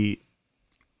the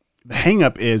hang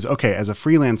up is, okay, as a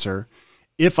freelancer,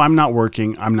 if I'm not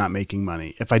working, I'm not making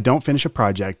money. If I don't finish a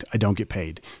project, I don't get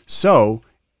paid. So,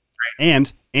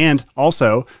 and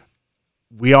also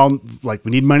we all we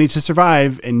need money to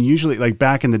survive. And usually like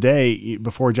back in the day,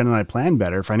 before Jen and I planned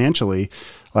better financially,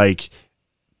 like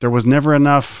there was never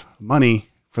enough money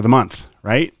for the month.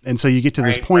 Right. And so you get to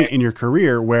this point in your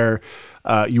career where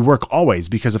you work always,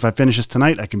 because if I finish this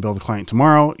tonight, I can build a client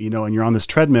tomorrow, and you're on this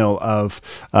treadmill of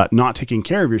not taking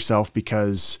care of yourself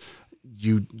because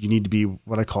you need to be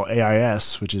what I call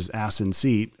AIS, which is ass in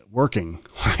seat, working.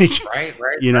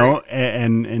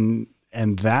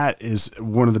 And that is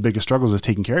one of the biggest struggles, is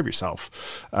taking care of yourself.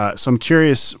 So I'm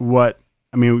curious we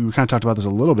kind of talked about this a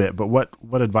little bit, but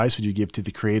what advice would you give to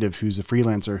the creative who's a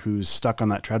freelancer, who's stuck on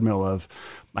that treadmill of,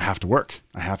 I have to work,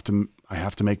 I have to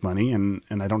make money, and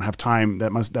I don't have time.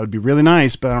 That would be really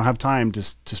nice, but I don't have time to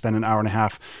spend an hour and a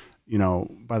half,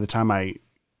 by the time I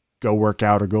go work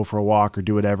out or go for a walk or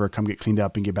do whatever, come get cleaned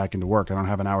up and get back into work. I don't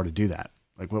have an hour to do that.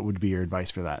 Like, what would be your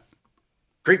advice for that?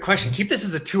 Great question. Keep this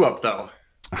as a 2-up though.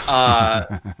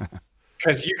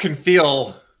 Because you can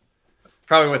feel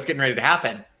probably what's getting ready to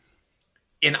happen.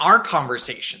 In our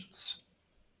conversations,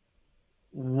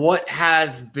 what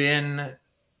has been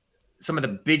some of the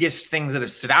biggest things that have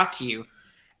stood out to you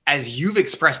as you've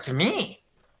expressed to me,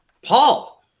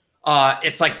 Paul?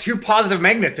 It's like two positive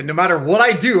magnets, and no matter what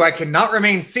I do, I cannot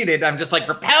remain seated. I'm just like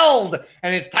repelled,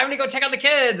 and it's time to go check out the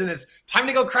kids, and it's time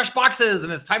to go crush boxes,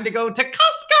 and it's time to go to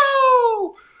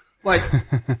Costco. Like,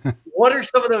 what are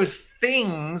some of those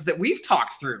things that we've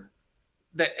talked through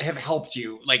that have helped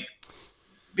you? Like,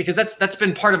 because that's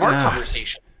been part of our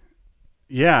conversation.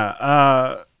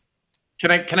 Yeah.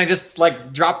 Can I just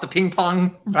like drop the ping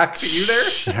pong back to you there?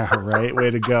 Yeah, right.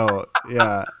 Way to go.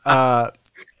 Yeah.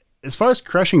 As far as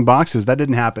crushing boxes, that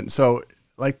didn't happen. So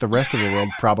like the rest of the world,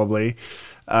 probably,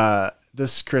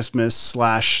 this Christmas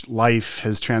 / life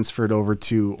has transferred over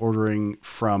to ordering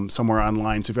from somewhere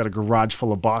online. So we've got a garage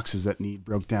full of boxes that need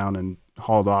broke down and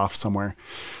hauled off somewhere.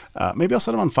 Maybe I'll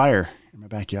set them on fire in my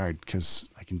backyard because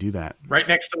I can do that. Right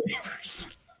next to the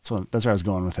neighbors. So that's where I was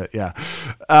going with it. Yeah.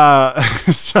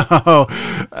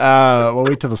 We'll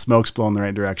wait till the smoke's blowing the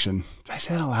right direction. Did I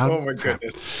say it out loud? Oh my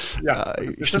goodness. Yeah.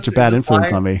 You're such a bad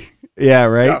influence on me. Yeah.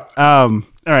 Right. Yeah. All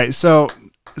right. So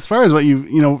as far as what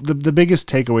the biggest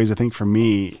takeaways, I think for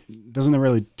me, doesn't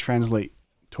really translate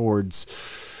towards,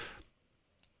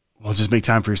 well, just make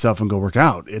time for yourself and go work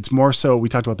out. It's more so we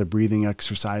talked about the breathing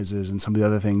exercises and some of the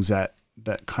other things that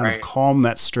kind of calm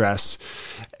that stress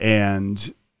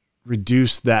and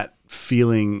reduce that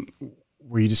feeling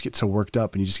where you just get so worked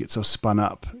up and you just get so spun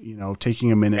up,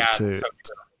 taking a minute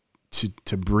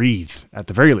to breathe at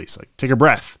the very least, like take a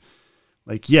breath.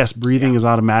 Like, yes, breathing is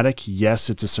automatic. Yes,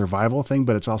 it's a survival thing,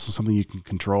 but it's also something you can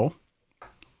control.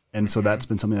 And so that's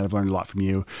been something that I've learned a lot from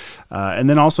you. And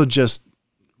then also just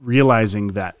realizing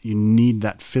that you need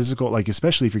that physical, like,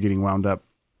 especially if you're getting wound up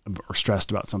or stressed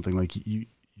about something, like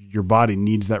your body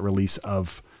needs that release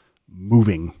of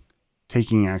moving,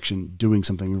 taking action, doing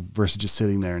something versus just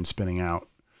sitting there and spinning out.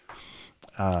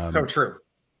 So true.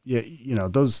 Yeah.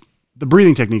 The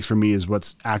breathing techniques for me is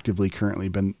what's actively currently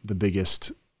been the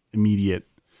biggest immediate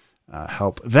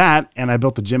help. That, and I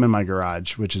built the gym in my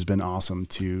garage, which has been awesome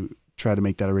to try to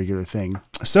make that a regular thing.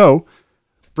 So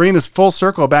bringing this full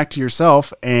circle back to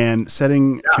yourself and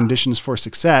setting conditions for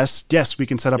success. Yes, we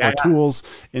can set up our tools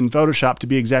in Photoshop to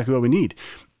be exactly what we need.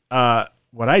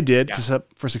 What I did to set up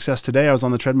for success today, I was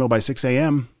on the treadmill by 6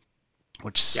 a.m.,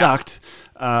 which sucked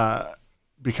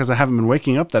because I haven't been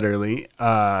waking up that early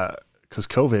because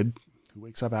COVID. Who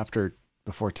wakes up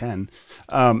before 10?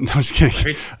 No, I'm just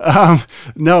kidding.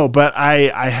 No, but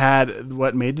I had,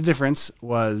 what made the difference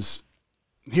was,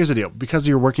 here's the deal. Because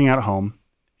you're working out at home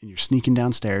and you're sneaking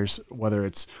downstairs, whether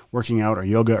it's working out or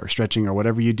yoga or stretching or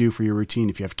whatever you do for your routine,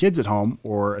 if you have kids at home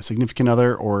or a significant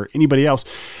other or anybody else,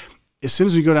 as soon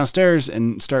as we go downstairs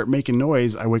and start making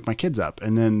noise, I wake my kids up.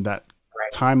 And then that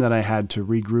time that I had to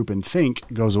regroup and think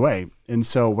goes away. And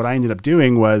so what I ended up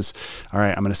doing was, all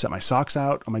right, I'm going to set my socks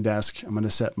out on my desk. I'm going to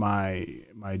set my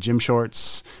gym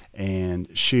shorts and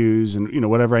shoes and,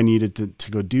 whatever I needed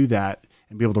to go do that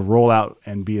and be able to roll out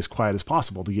and be as quiet as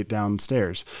possible to get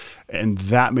downstairs. And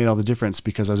that made all the difference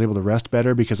because I was able to rest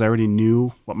better because I already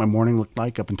knew what my morning looked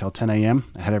like up until 10 a.m.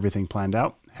 I had everything planned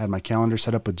out. Had my calendar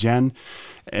set up with Jen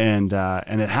and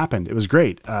it happened. It was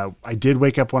great. I did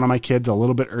wake up one of my kids a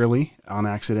little bit early on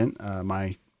accident.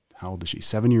 How old is she?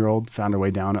 7-year-old found her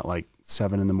way down at like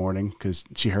 7 a.m. because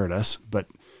she heard us, but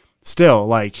still,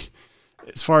 like,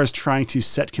 as far as trying to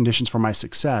set conditions for my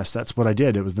success, that's what I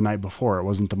did. It was the night before. It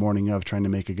wasn't the morning of trying to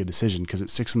make a good decision. Cause at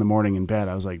 6 a.m. in bed,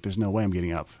 I was like, there's no way I'm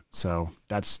getting up. So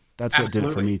that's what did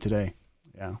it for me today.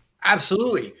 Yeah,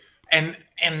 absolutely. And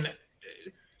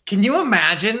can you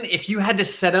imagine if you had to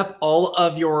set up all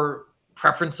of your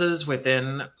preferences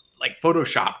within like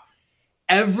Photoshop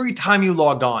every time you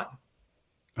logged on?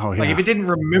 Oh yeah. Like if it didn't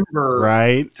remember.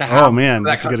 Right. To have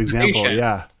that's a good example.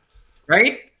 Yeah.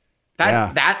 Right.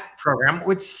 That program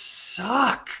would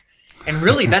suck. And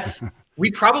really we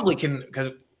probably can, because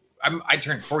I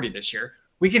turned 40 this year.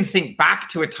 We can think back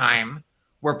to a time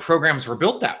where programs were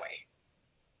built that way.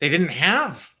 They didn't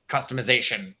have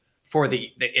customization for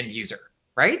the end user.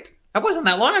 Right? That wasn't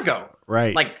that long ago.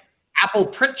 Right. Like Apple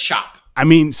Print Shop. I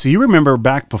mean, so you remember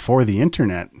back before the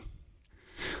internet.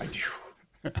 I do.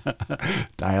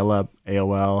 Dial up,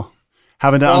 AOL.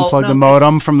 Having to unplug the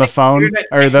modem from the phone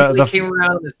or the came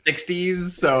around in the 60s,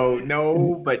 so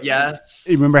no, but yes.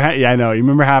 You remember I know. You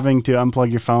remember having to unplug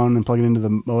your phone and plug it into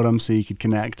the modem so you could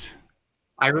connect?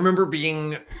 I remember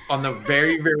being on the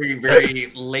very, very,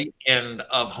 very late end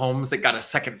of homes that got a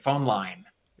second phone line.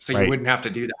 So you wouldn't have to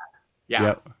do that. Yeah.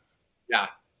 Yep. Yeah.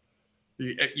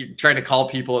 You're trying to call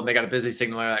people and they got a busy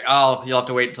signal. They're like, oh, you'll have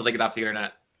to wait until they get off the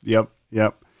internet. Yep.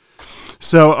 Yep.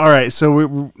 So, all right.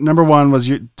 So number one was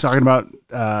you talking about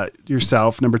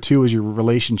yourself. Number two was your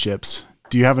relationships.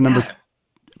 Do you have a number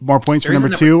more points for number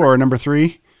two or number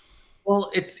three?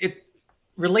 Well,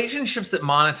 relationships that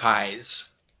monetize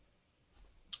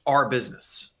are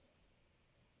business.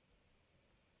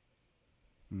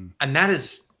 And that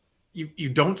is, you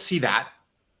don't see that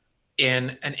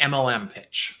in an MLM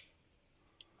pitch.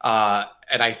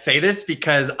 And I say this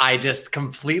because I just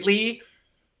completely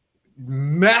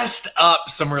messed up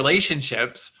some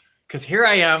relationships, because here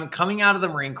I am coming out of the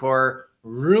Marine Corps,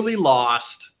 really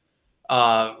lost,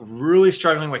 really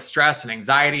struggling with stress and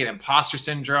anxiety and imposter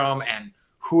syndrome. And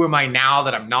who am I now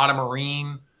that I'm not a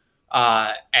Marine?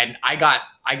 And I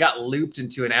got looped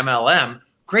into an MLM.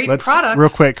 Great products. Real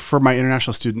quick, for my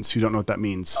international students who don't know what that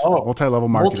means. Multi-level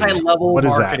marketing. Multi-level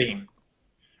marketing.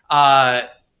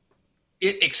 That?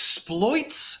 It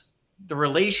exploits the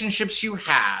relationships you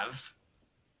have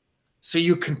so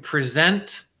you can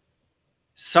present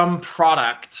some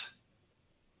product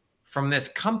from this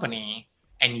company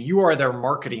and you are their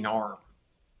marketing arm.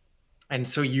 And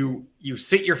so you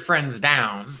sit your friends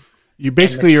down. You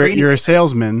basically, you're a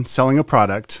salesman selling a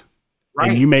product.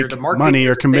 Right. And you make money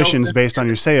or commissions based on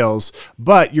your sales,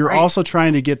 but you're also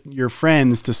trying to get your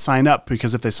friends to sign up,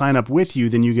 because if they sign up with you,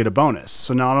 then you get a bonus.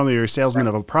 So not only are you a salesman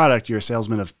of a product, you're a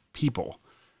salesman of people.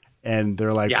 And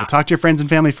they're like, well, talk to your friends and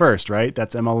family first, right?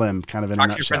 That's MLM kind of in a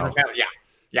nutshell.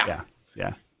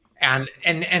 Yeah. And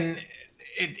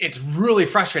it's really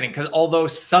frustrating, because although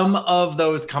some of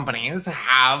those companies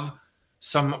have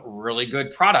some really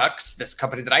good products, this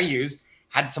company that I used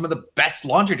had some of the best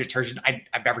laundry detergent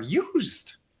I've ever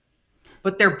used.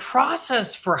 But their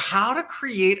process for how to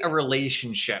create a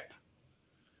relationship,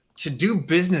 to do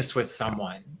business with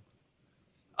someone,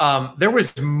 there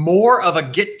was more of a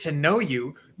get to know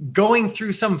you going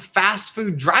through some fast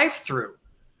food drive-through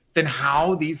than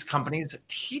how these companies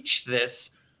teach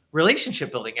this relationship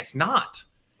building. It's not.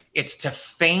 It's to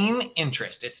feign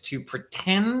interest. It's to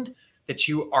pretend that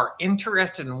you are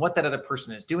interested in what that other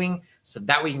person is doing, so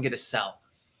that way you can get a sell.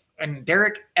 And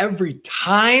Derrick, every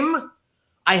time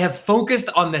I have focused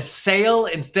on the sale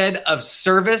instead of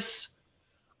service,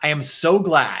 I am so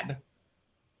glad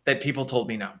that people told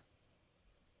me no.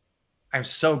 I'm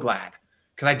so glad,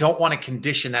 because I don't want to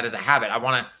condition that as a habit. I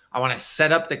want to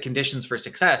set up the conditions for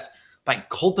success by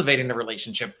cultivating the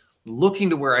relationship,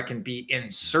 looking to where I can be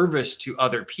in service to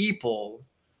other people,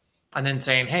 and then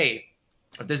saying, hey,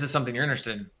 if this is something you're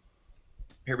interested in,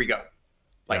 here we go.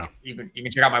 Like, you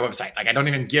can check out my website. Like, I don't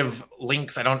even give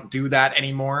links. I don't do that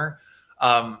anymore.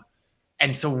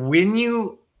 And so when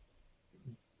you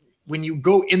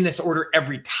go in this order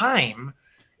every time,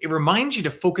 it reminds you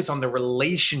to focus on the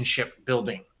relationship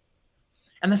building.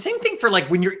 And the same thing for, like,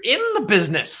 when you're in the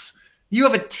business, you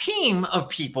have a team of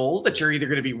people that you're either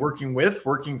going to be working with,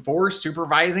 working for,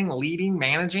 supervising, leading,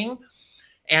 managing.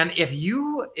 And if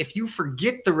you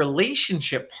forget the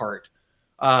relationship part,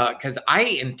 because I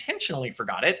intentionally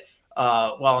forgot it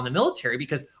while in the military,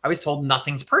 because I was told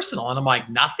nothing's personal. And I'm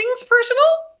like, nothing's personal?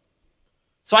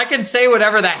 So I can say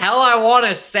whatever the hell I want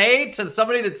to say to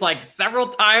somebody that's like several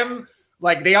times,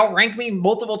 like they outrank me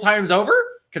multiple times over,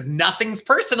 because nothing's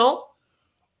personal.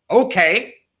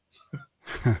 Okay.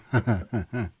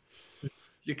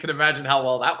 You can imagine how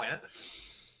well that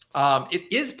went. It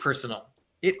is personal.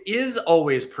 It is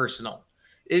always personal.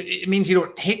 It means you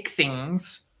don't take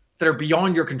things that are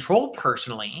beyond your control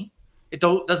personally. It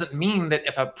doesn't mean that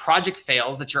if a project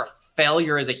fails, that you're a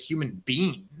failure as a human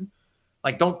being.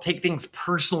 Like, don't take things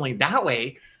personally that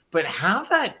way, but have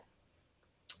that.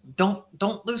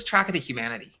 Don't lose track of the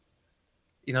humanity.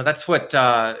 You know, that's what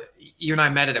you and I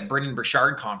met at a Brendan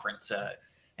Burchard conference,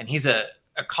 and he's a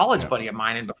college buddy of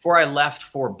mine. And before I left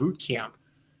for boot camp,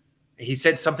 he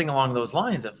said something along those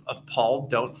lines of Paul,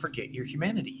 don't forget your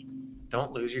humanity.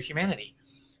 Don't lose your humanity.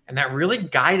 And that really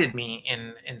guided me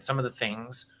in some of the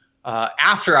things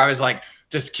after I was like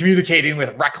just communicating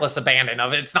with reckless abandon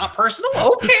of it's not personal.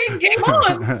 Okay, game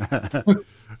on.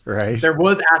 Right. There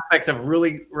was aspects of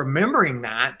really remembering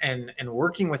that and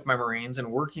working with my Marines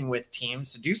and working with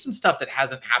teams to do some stuff that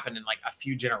hasn't happened in like a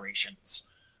few generations.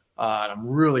 And I'm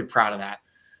really proud of that.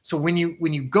 So when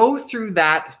you go through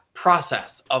that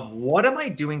process of what am I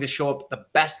doing to show up the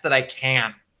best that I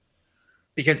can?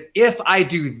 Because if I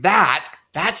do that,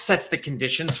 that sets the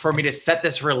conditions for me to set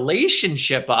this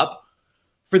relationship up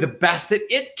for the best that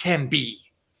it can be.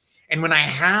 And when I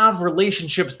have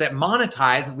relationships that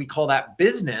monetize, we call that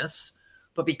business.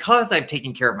 But because I've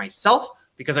taken care of myself,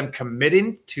 because I'm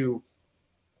committed to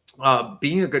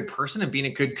being a good person and being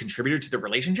a good contributor to the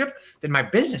relationship, then my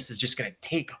business is just going to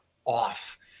take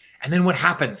off. And then what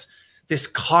happens? this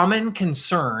common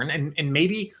concern, and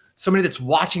maybe somebody that's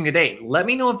watching today, let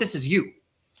me know if this is you.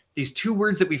 These two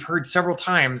words that we've heard several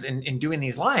times in doing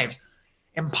these lives: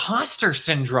 imposter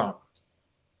syndrome.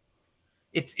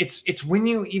 It's when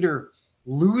you either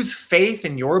lose faith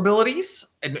in your abilities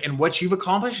and what you've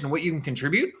accomplished and what you can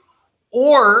contribute,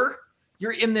 or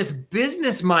you're in this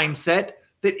business mindset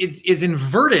that is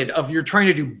inverted of you're trying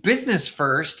to do business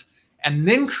first and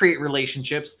then create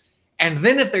relationships. And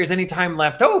then if there's any time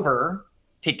left over,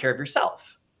 take care of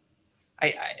yourself.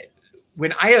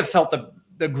 When I have felt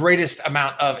the greatest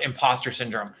amount of imposter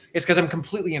syndrome, it's because I'm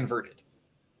completely inverted.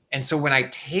 And so when I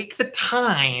take the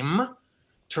time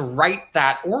to write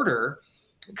that order,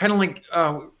 kind of like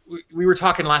we were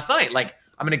talking last night, like,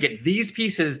 I'm going to get these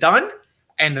pieces done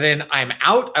and then I'm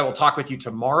out. I will talk with you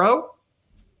tomorrow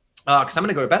because I'm going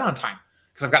to go to bed on time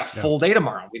because I've got a full day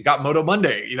tomorrow. We've got Moto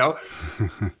Monday, you know.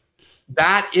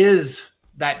 That is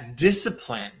that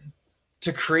discipline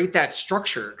to create that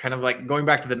structure, kind of like going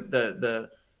back to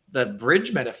the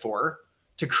bridge metaphor,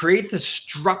 to create the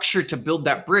structure to build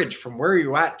that bridge from where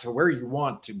you're at to where you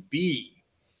want to be.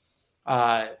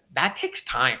 That takes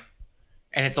time.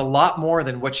 And it's a lot more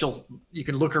than what you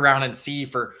can look around and see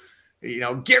for, you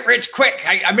know, get rich quick.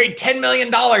 I made $10 million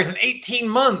in 18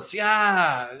 months.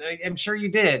 Yeah, I'm sure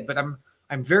you did, but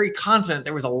I'm very confident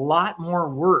there was a lot more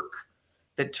work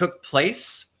that took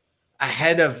place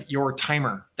ahead of your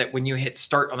timer, that when you hit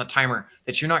start on the timer,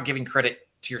 that you're not giving credit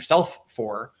to yourself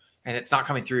for, and it's not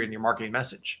coming through in your marketing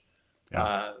message.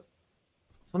 Yeah.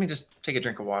 So let me just take a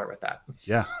drink of water with that.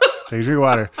 Yeah. Take a drink of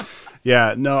water.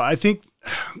 Yeah, no, I think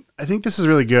this is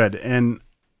really good. And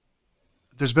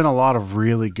there's been a lot of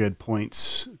really good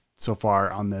points so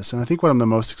far on this. And I think what I'm the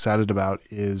most excited about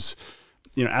is,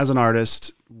 you know, as an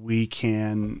artist, we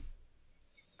can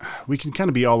kind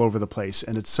of be all over the place.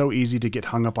 And it's so easy to get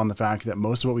hung up on the fact that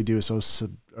most of what we do is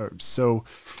so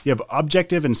you have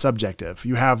objective and subjective.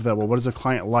 You have well, what does a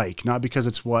client like? Not because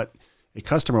it's what a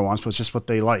customer wants, but it's just what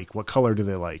they like. What color do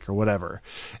they like or whatever.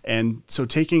 And so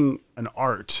taking an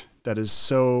art that is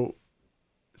so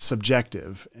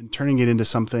subjective and turning it into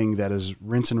something that is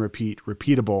rinse and repeat,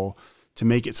 repeatable, to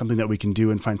make it something that we can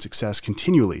do and find success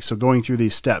continually. So going through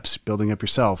these steps, building up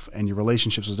yourself and your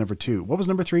relationships was number 2. What was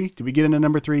number 3? Did we get into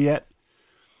number 3 yet?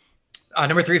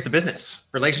 Number 3 is the business.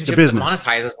 Relationships that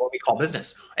monetize is what we call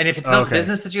business. And if it's not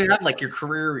business that you have, like your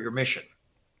career or your mission.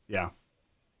 Yeah.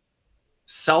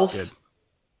 Self,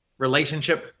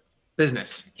 relationship,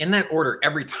 business. In that order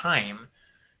every time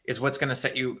is what's going to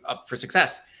set you up for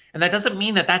success. And that doesn't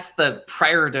mean that that's the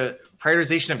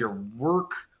prioritization of your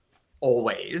work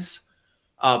always.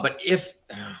 But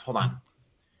hold on.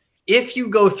 If you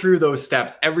go through those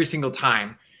steps every single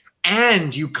time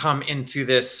and you come into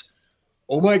this,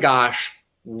 oh my gosh,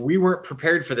 we weren't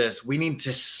prepared for this, we need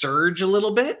to surge a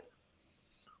little bit.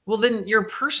 Well, then your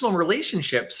personal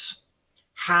relationships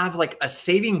have like a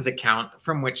savings account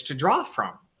from which to draw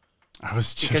from. I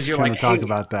was just going to talk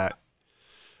about that.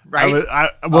 Right. I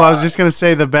was just going to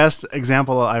say the best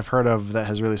example I've heard of that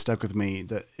has really stuck with me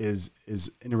that is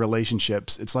in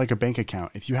relationships. It's like a bank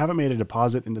account. If you haven't made a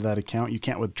deposit into that account, you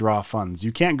can't withdraw funds.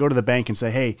 You can't go to the bank and say,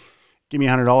 hey, give me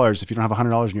 $100 if you don't have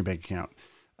 $100 in your bank account.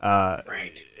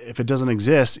 Right. If it doesn't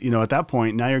exist, you know, at that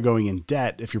point, now you're going in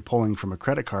debt if you're pulling from a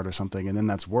credit card or something, and then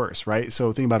that's worse. Right.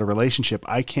 So think about a relationship.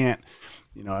 I can't,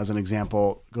 you know, as an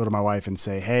example, go to my wife and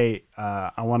say, hey,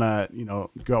 I want to, you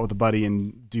know, go out with a buddy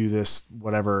and do this,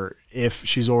 whatever, if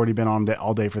she's already been on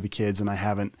all day for the kids and I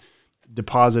haven't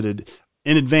deposited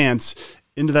in advance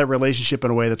into that relationship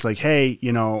in a way that's like, hey,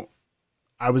 you know,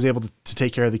 I was able to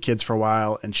take care of the kids for a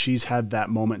while and she's had that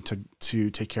moment to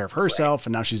take care of herself.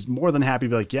 And now she's more than happy to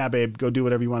be like, yeah, babe, go do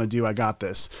whatever you want to do. I got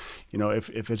this. You know, if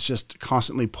it's just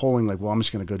constantly pulling like, well, I'm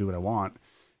just going to go do what I want.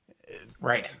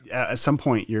 Right. At some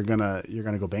point you're going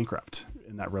to go bankrupt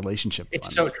in that relationship.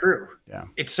 It's so true. Yeah.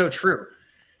 It's so true.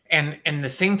 And the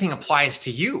same thing applies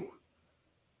to you.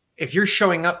 If you're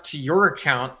showing up to your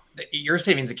account, your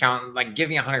savings account, like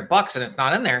giving $100 and it's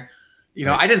not in there, you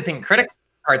know, right. I didn't think credit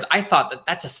cards. I thought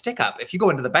that's a stick up. If you go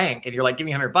into the bank and you're like, give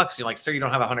me $100, you're like, sir, you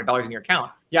don't have $100 in your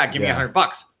account. Yeah. Give me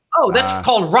 $100. Oh, that's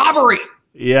called robbery.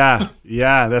 Yeah.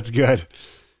 Yeah. That's good. That's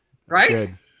right.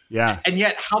 Good. Yeah. And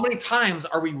yet how many times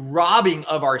are we robbing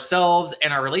of ourselves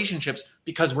and our relationships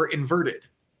because we're inverted?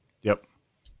 Yep.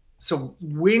 So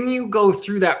when you go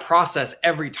through that process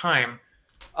every time,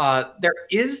 there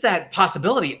is that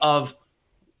possibility of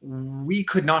we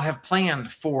could not have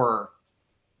planned for,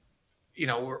 you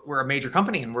know, we're a major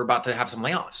company and we're about to have some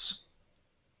layoffs.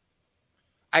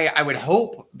 I would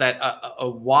hope that a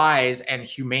wise and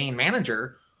humane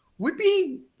manager would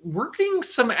be working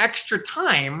some extra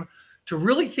time to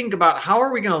really think about how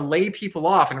are we going to lay people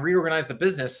off and reorganize the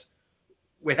business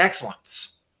with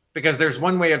excellence. Because there's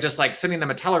one way of just like sending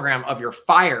them a telegram of you're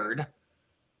fired.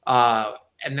 And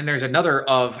then there's another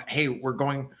of, hey, we're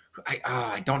going,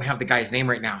 I don't have the guy's name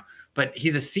right now, but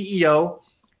he's a CEO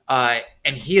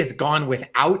and he has gone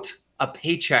without a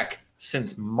paycheck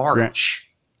since March.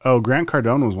 Grant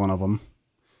Cardone was one of them.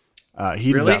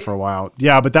 He Really? did that for a while.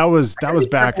 Yeah, but that was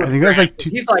back. I think that was like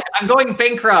he's like, I'm going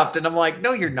bankrupt. And I'm like,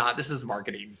 no, you're not. This is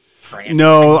marketing. Branding.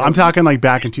 No, I'm talking like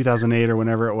back in 2008 or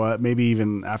whenever it was, maybe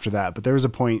even after that. But there was a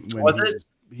point when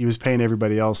he was paying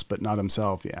everybody else, but not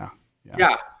himself. Yeah.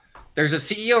 There's a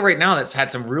CEO right now that's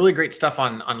had some really great stuff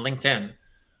on LinkedIn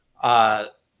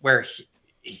where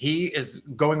he is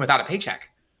going without a paycheck.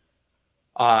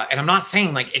 And I'm not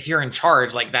saying like if you're in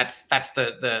charge, like that's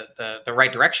the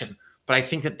right direction. But I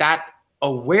think that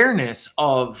awareness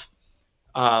of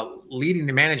leading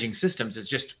and managing systems is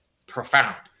just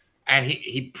profound. And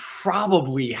he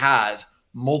probably has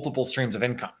multiple streams of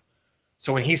income.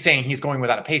 So when he's saying he's going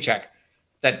without a paycheck,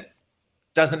 that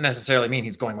doesn't necessarily mean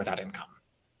he's going without income.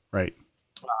 Right.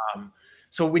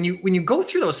 So when you go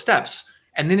through those steps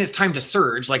and then it's time to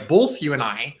surge, like both you and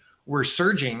I were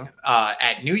surging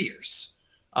at New Year's.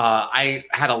 I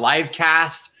had a live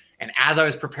cast, and as I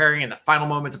was preparing in the final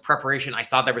moments of preparation, I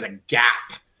saw there was a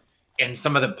gap in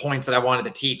some of the points that I wanted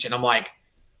to teach. And I'm like,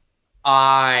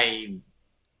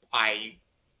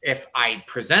 if I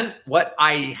present what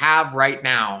I have right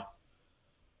now,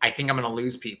 I think I'm going to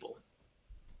lose people.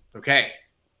 Okay.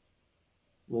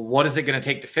 Well, what is it going to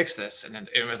take to fix this? And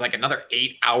it was like another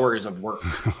 8 hours of work.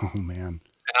 Oh man.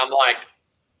 And I'm like,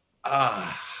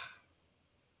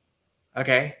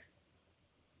 okay.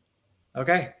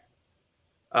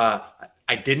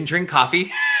 I didn't drink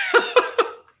coffee.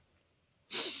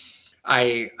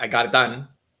 I got it done.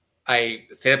 I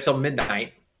stayed up till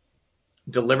midnight,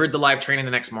 delivered the live training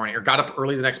the next morning, or got up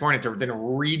early the next morning to then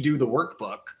redo the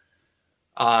workbook,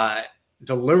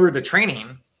 delivered the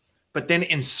training, but then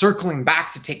in circling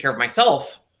back to take care of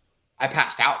myself, I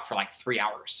passed out for like 3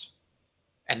 hours.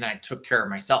 And then I took care of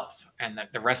myself. And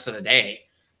the rest of the day,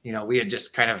 we had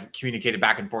just kind of communicated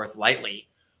back and forth lightly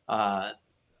on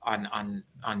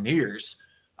New Year's.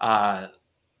 But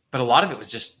a lot of it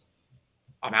was just,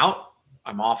 I'm out.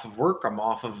 I'm off of work. I'm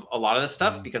off of a lot of this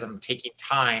stuff because I'm taking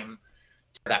time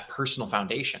to that personal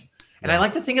foundation. And I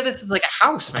like to think of this as like a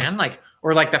house, man,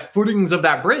 or like the footings of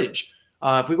that bridge.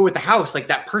 If we go with the house, like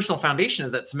that personal foundation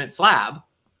is that cement slab.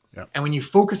 Yep. And when you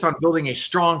focus on building a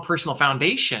strong personal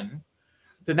foundation,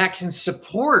 then that can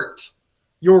support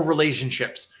your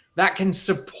relationships. That can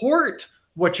support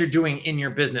what you're doing in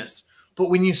your business. But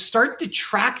when you start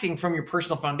detracting from your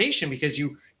personal foundation because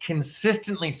you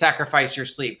consistently sacrifice your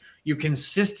sleep, you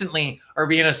consistently are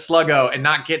being a sluggo and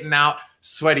not getting out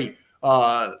sweaty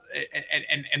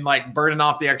and like burning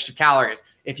off the extra calories.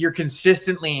 If you're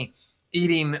consistently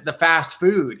eating the fast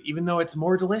food, even though it's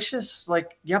more delicious,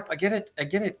 like, yep, I get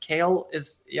it. Kale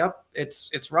is, yep,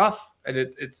 it's rough and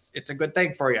it's a good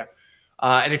thing for you.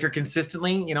 And if you're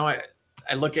consistently, I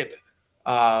look at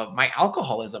my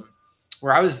alcoholism,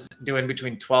 where I was doing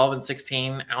between 12 and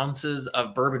 16 ounces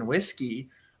of bourbon whiskey,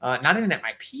 not even at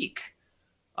my peak,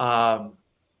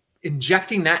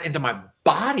 injecting that into my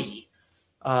body,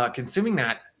 consuming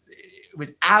that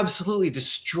was absolutely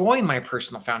destroying my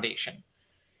personal foundation.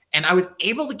 And I was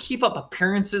able to keep up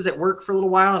appearances at work for a little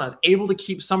while, and I was able to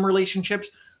keep some relationships.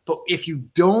 But if you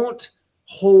don't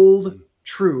hold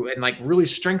true and like really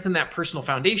strengthen that personal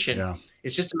foundation,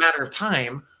 it's just a matter of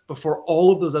time before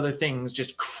all of those other things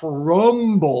just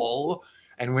crumble.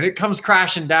 And when it comes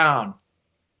crashing down,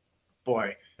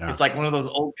 boy, it's like one of those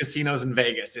old casinos in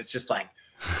Vegas. It's just like,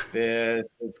 this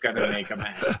is going to make a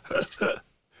mess.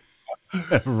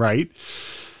 Right.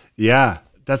 Yeah,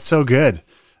 that's so good.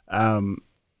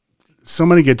 So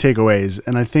many good takeaways.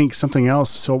 And I think something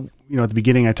else. So, at the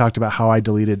beginning, I talked about how I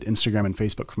deleted Instagram and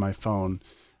Facebook from my phone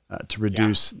to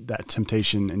reduce that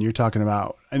temptation. And you're talking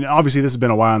about, and obviously this has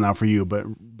been a while now for you, but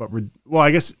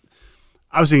I guess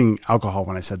I was thinking alcohol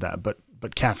when I said that, but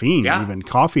caffeine, even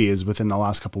coffee is within the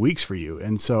last couple of weeks for you.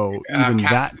 And so even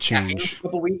that changed. A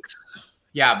couple of weeks.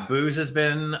 Yeah. Booze has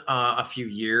been a few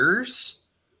years.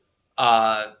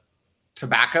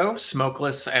 Tobacco,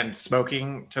 smokeless and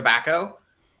smoking tobacco.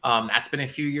 That's been a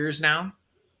few years now.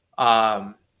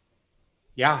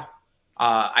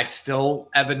 I still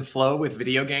ebb and flow with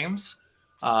video games.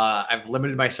 I've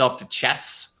limited myself to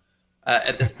chess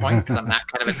at this point because I'm that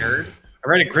kind of a nerd. I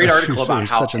read a great article about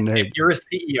how if you're a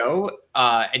CEO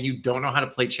and you don't know how to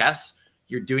play chess,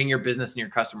 you're doing your business and your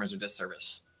customers a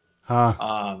disservice.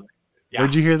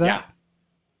 Where'd you hear that?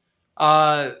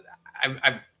 Yeah.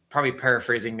 probably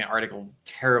paraphrasing the article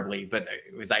terribly, but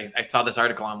it was I saw this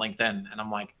article on LinkedIn, and I'm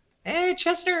like, hey,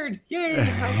 chess nerd, yay!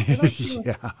 I like you.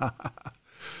 Yeah.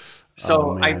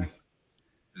 So man.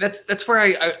 that's where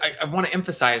I want to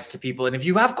emphasize to people. And if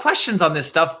you have questions on this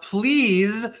stuff,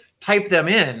 please type them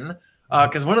in.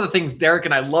 Because one of the things Derrick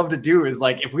and I love to do is,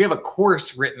 like, if we have a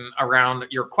course written around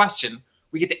your question,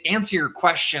 we get to answer your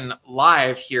question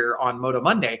live here on Moto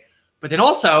Monday, but then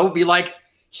also be like,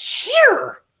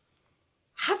 here,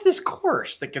 have this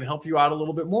course that can help you out a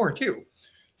little bit more too.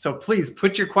 So please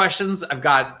put your questions. I've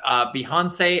got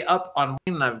Behance up on,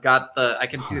 and I've got I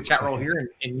can see the chat roll here,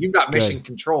 and you've got Mission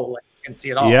Control. Like, you can see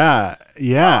it all. Yeah.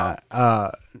 Yeah.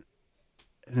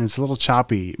 And it's a little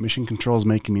choppy. Mission Control is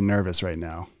making me nervous right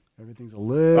now. Everything's a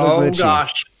little glitchy. Oh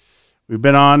gosh. We've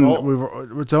been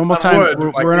on, it's almost time.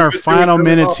 We're in our final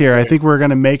minutes here. I think we're going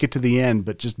to make it to the end,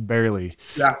 but just barely.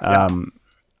 Yeah.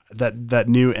 That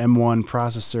new M1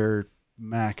 processor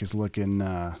Mac is looking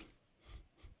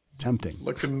tempting.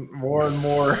 Looking more and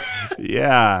more.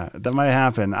 Yeah, that might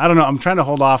happen. I don't know. I'm trying to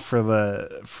hold off for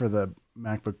the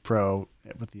MacBook Pro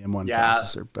with the M1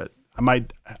 processor, but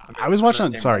I was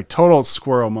watching, sorry, total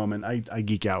squirrel moment. I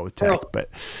geek out with tech, but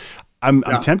I'm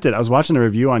tempted. I was watching a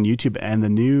review on YouTube, and the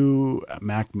new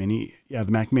Mac Mini, the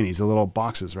Mac Minis, the little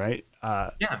boxes, right?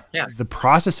 The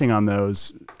processing on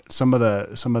those, some of the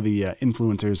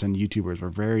influencers and YouTubers were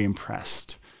very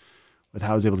impressed with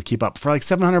how I was able to keep up for like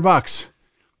 $700.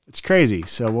 It's crazy.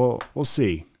 So we'll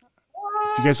see.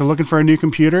 If you guys are looking for a new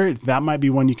computer, that might be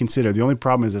one you consider. The only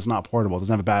problem is it's not portable. It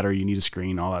doesn't have a battery. You need a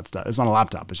screen, all that stuff. It's not a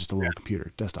laptop. It's just a little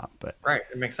computer, desktop. But right,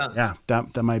 it makes sense. Yeah,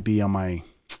 that might be on my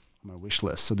wish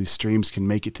list, so these streams can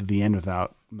make it to the end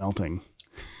without melting.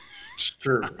 It's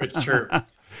true. It's true.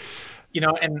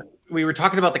 And we were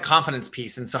talking about the confidence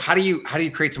piece. And so how do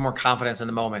you create some more confidence in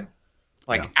the moment?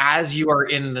 Like, as you are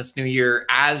in this new year,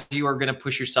 as you are going to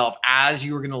push yourself, as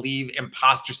you are going to leave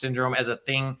imposter syndrome as a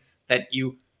thing that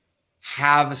you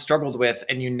have struggled with,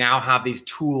 and you now have these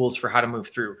tools for how to move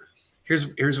through.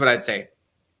 Here's what I'd say.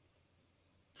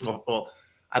 Well,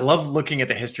 I love looking at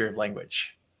the history of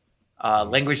language.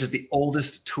 Language is the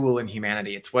oldest tool in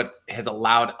humanity. It's what has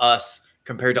allowed us,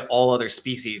 compared to all other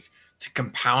species, to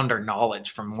compound our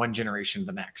knowledge from one generation to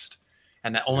the next.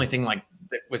 And the only thing like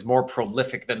that was more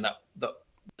prolific than the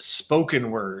spoken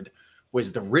word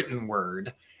was the written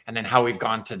word. And then how we've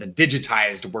gone to the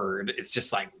digitized word, it's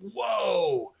just like,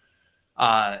 whoa.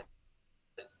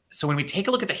 So when we take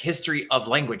a look at the history of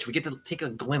language, we get to take a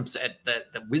glimpse at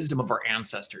the wisdom of our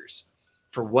ancestors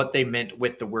for what they meant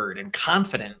with the word. And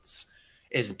confidence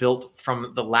is built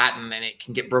from the Latin, and it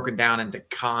can get broken down into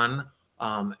con,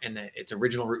 and its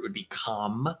original root would be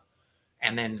com.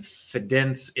 And then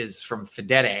fidens is from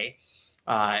fidere,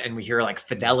 and we hear like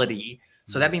fidelity.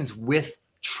 So that means with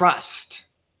trust.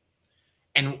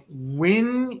 And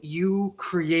when you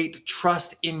create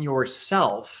trust in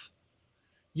yourself,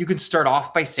 you can start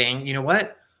off by saying, you know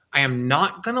what? I am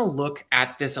not going to look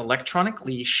at this electronic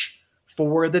leash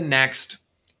for the next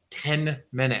 10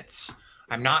 minutes.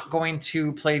 I'm not going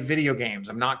to play video games.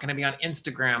 I'm not going to be on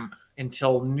Instagram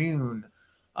until noon.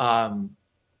 And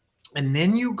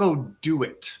then you go do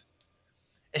it,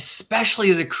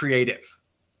 especially as a creative.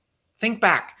 Think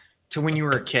back to when you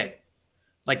were a kid,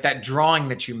 like that drawing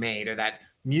that you made or that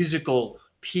musical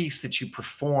piece that you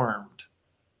performed.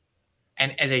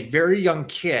 And as a very young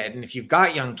kid, and if you've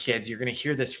got young kids, you're going to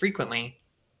hear this frequently.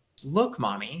 Look,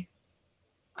 mommy,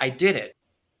 I did it.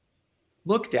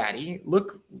 Look, daddy.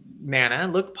 Look, Nana.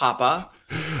 Look, Papa.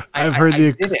 I've heard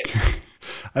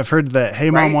I've heard that, hey,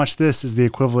 mom, watch this is the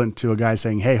equivalent to a guy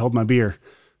saying, hey, hold my beer.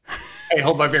 Hey,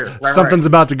 hold my beer. Something's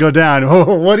about to go down.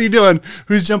 Oh, what are you doing?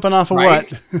 Who's jumping off of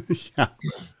what? Yeah.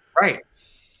 Right.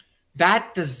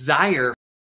 That desire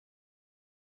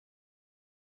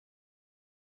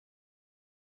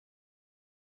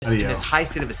in this high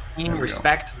state of esteem,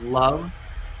 respect, love.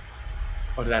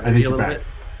 Oh, did I lose you a little bit?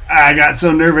 I got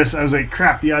so nervous. I was like,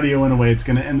 crap, the audio went away. It's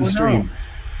going to end the stream. No.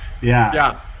 Yeah.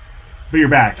 Yeah. But you're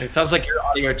back. It sounds like your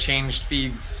audio changed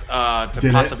feeds to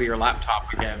possibly your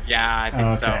laptop again. Yeah, I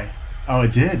think so. Oh,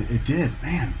 it did. It did.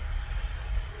 Man.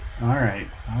 All right.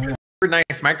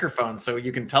 Nice microphone, so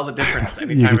you can tell the difference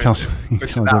anytime. You can tell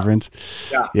the difference.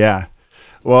 Yeah. Yeah.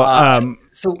 Well,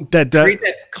 so to create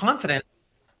that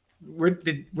confidence, where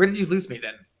did you lose me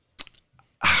then?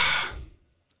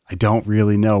 I don't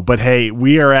really know, but hey,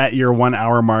 we are at your 1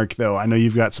 hour mark though. I know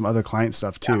you've got some other client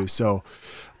stuff too. Yeah. So,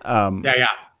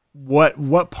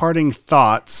 what parting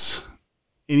thoughts,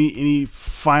 any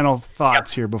final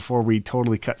thoughts here before we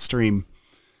totally cut stream?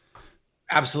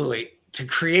 Absolutely. To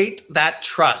create that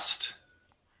trust,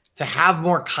 to have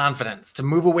more confidence, to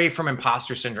move away from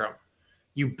imposter syndrome,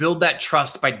 You build that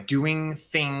trust by doing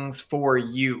things for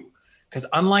you. Because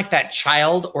unlike that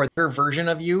child or their version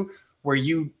of you, where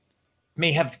you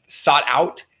may have sought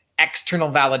out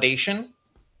external validation,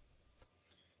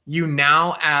 you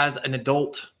now, as an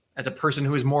adult, as a person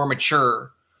who is more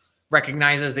mature,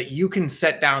 recognizes that you can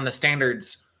set down the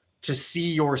standards to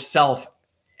see yourself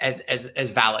as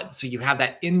valid. So you have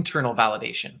that internal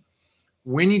validation.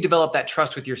 When you develop that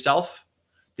trust with yourself,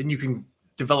 then you can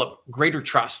develop greater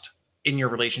trust in your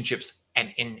relationships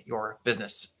and in your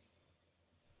business.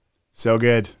 So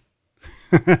good.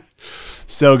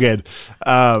 So good.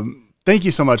 Thank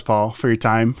you so much, Paul, for your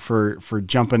time, for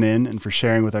jumping in and for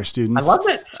sharing with our students. I love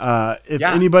this. If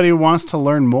anybody wants to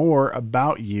learn more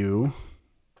about you,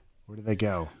 where do they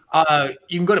go?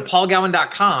 You can go to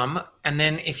paulgowan.com. And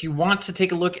then if you want to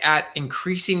take a look at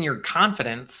increasing your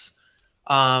confidence,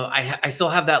 I still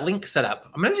have that link set up.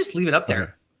 I'm going to just leave it up there.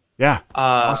 Okay. Yeah.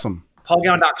 Awesome.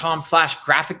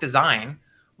 paulgowan.com/graphic design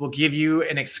will give you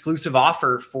an exclusive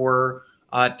offer for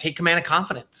Take Command of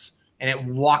Confidence. And it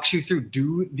walks you through,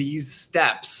 do these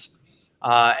steps.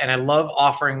 And I love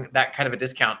offering that kind of a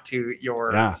discount to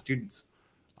your students.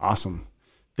 Awesome.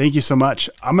 Thank you so much.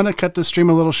 I'm going to cut this stream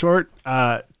a little short,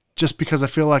 just because I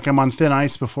feel like I'm on thin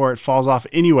ice before it falls off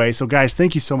anyway. So guys,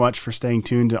 thank you so much for staying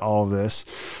tuned to all of this.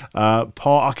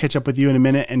 Paul, I'll catch up with you in a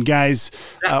minute. And guys,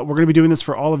 we're going to be doing this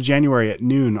for all of January at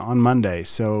noon on Monday.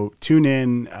 So tune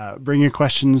in, bring your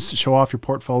questions, show off your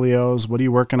portfolios. What are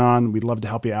you working on? We'd love to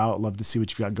help you out. Love to see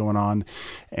what you've got going on,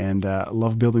 and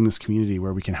love building this community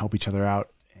where we can help each other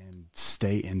out and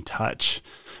stay in touch.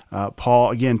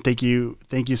 Paul, again, thank you.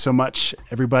 Thank you so much,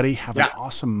 everybody. Have an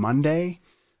awesome Monday.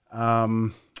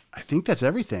 I think that's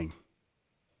everything.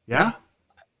 Yeah.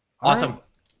 Awesome.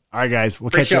 All right, guys. We'll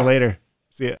catch you later.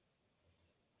 See ya.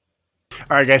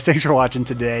 All right, guys. Thanks for watching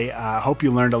today. Hope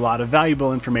you learned a lot of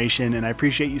valuable information, and I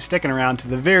appreciate you sticking around to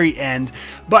the very end.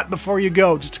 But before you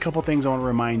go, just a couple things I want to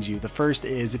remind you. The first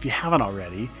is, if you haven't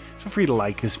already, feel free to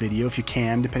like this video if you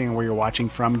can, depending on where you're watching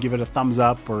from. Give it a thumbs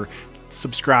up, or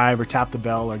subscribe, or tap the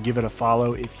bell, or give it a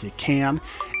follow if you can.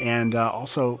 And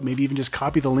also maybe even just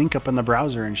copy the link up in the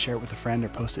browser and share it with a friend, or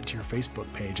post it to your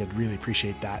Facebook page. I'd really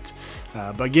appreciate that.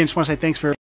 But again, just want to say thanks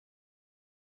for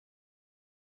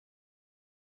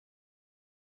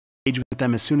engage with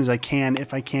them as soon as I can,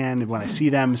 if I can, when I see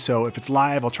them. So if it's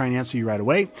live, I'll try and answer you right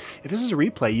away. If this is a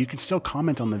replay, you can still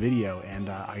comment on the video, and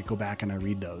I go back and I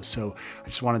read those. So I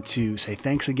just wanted to say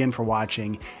thanks again for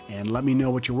watching, and let me know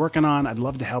what you're working on. I'd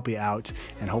love to help you out,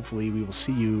 and hopefully we will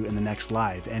see you in the next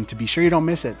live. And to be sure you don't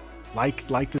miss it, like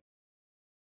the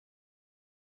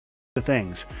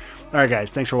things. All right,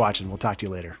 guys, thanks for watching. We'll talk to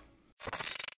you later.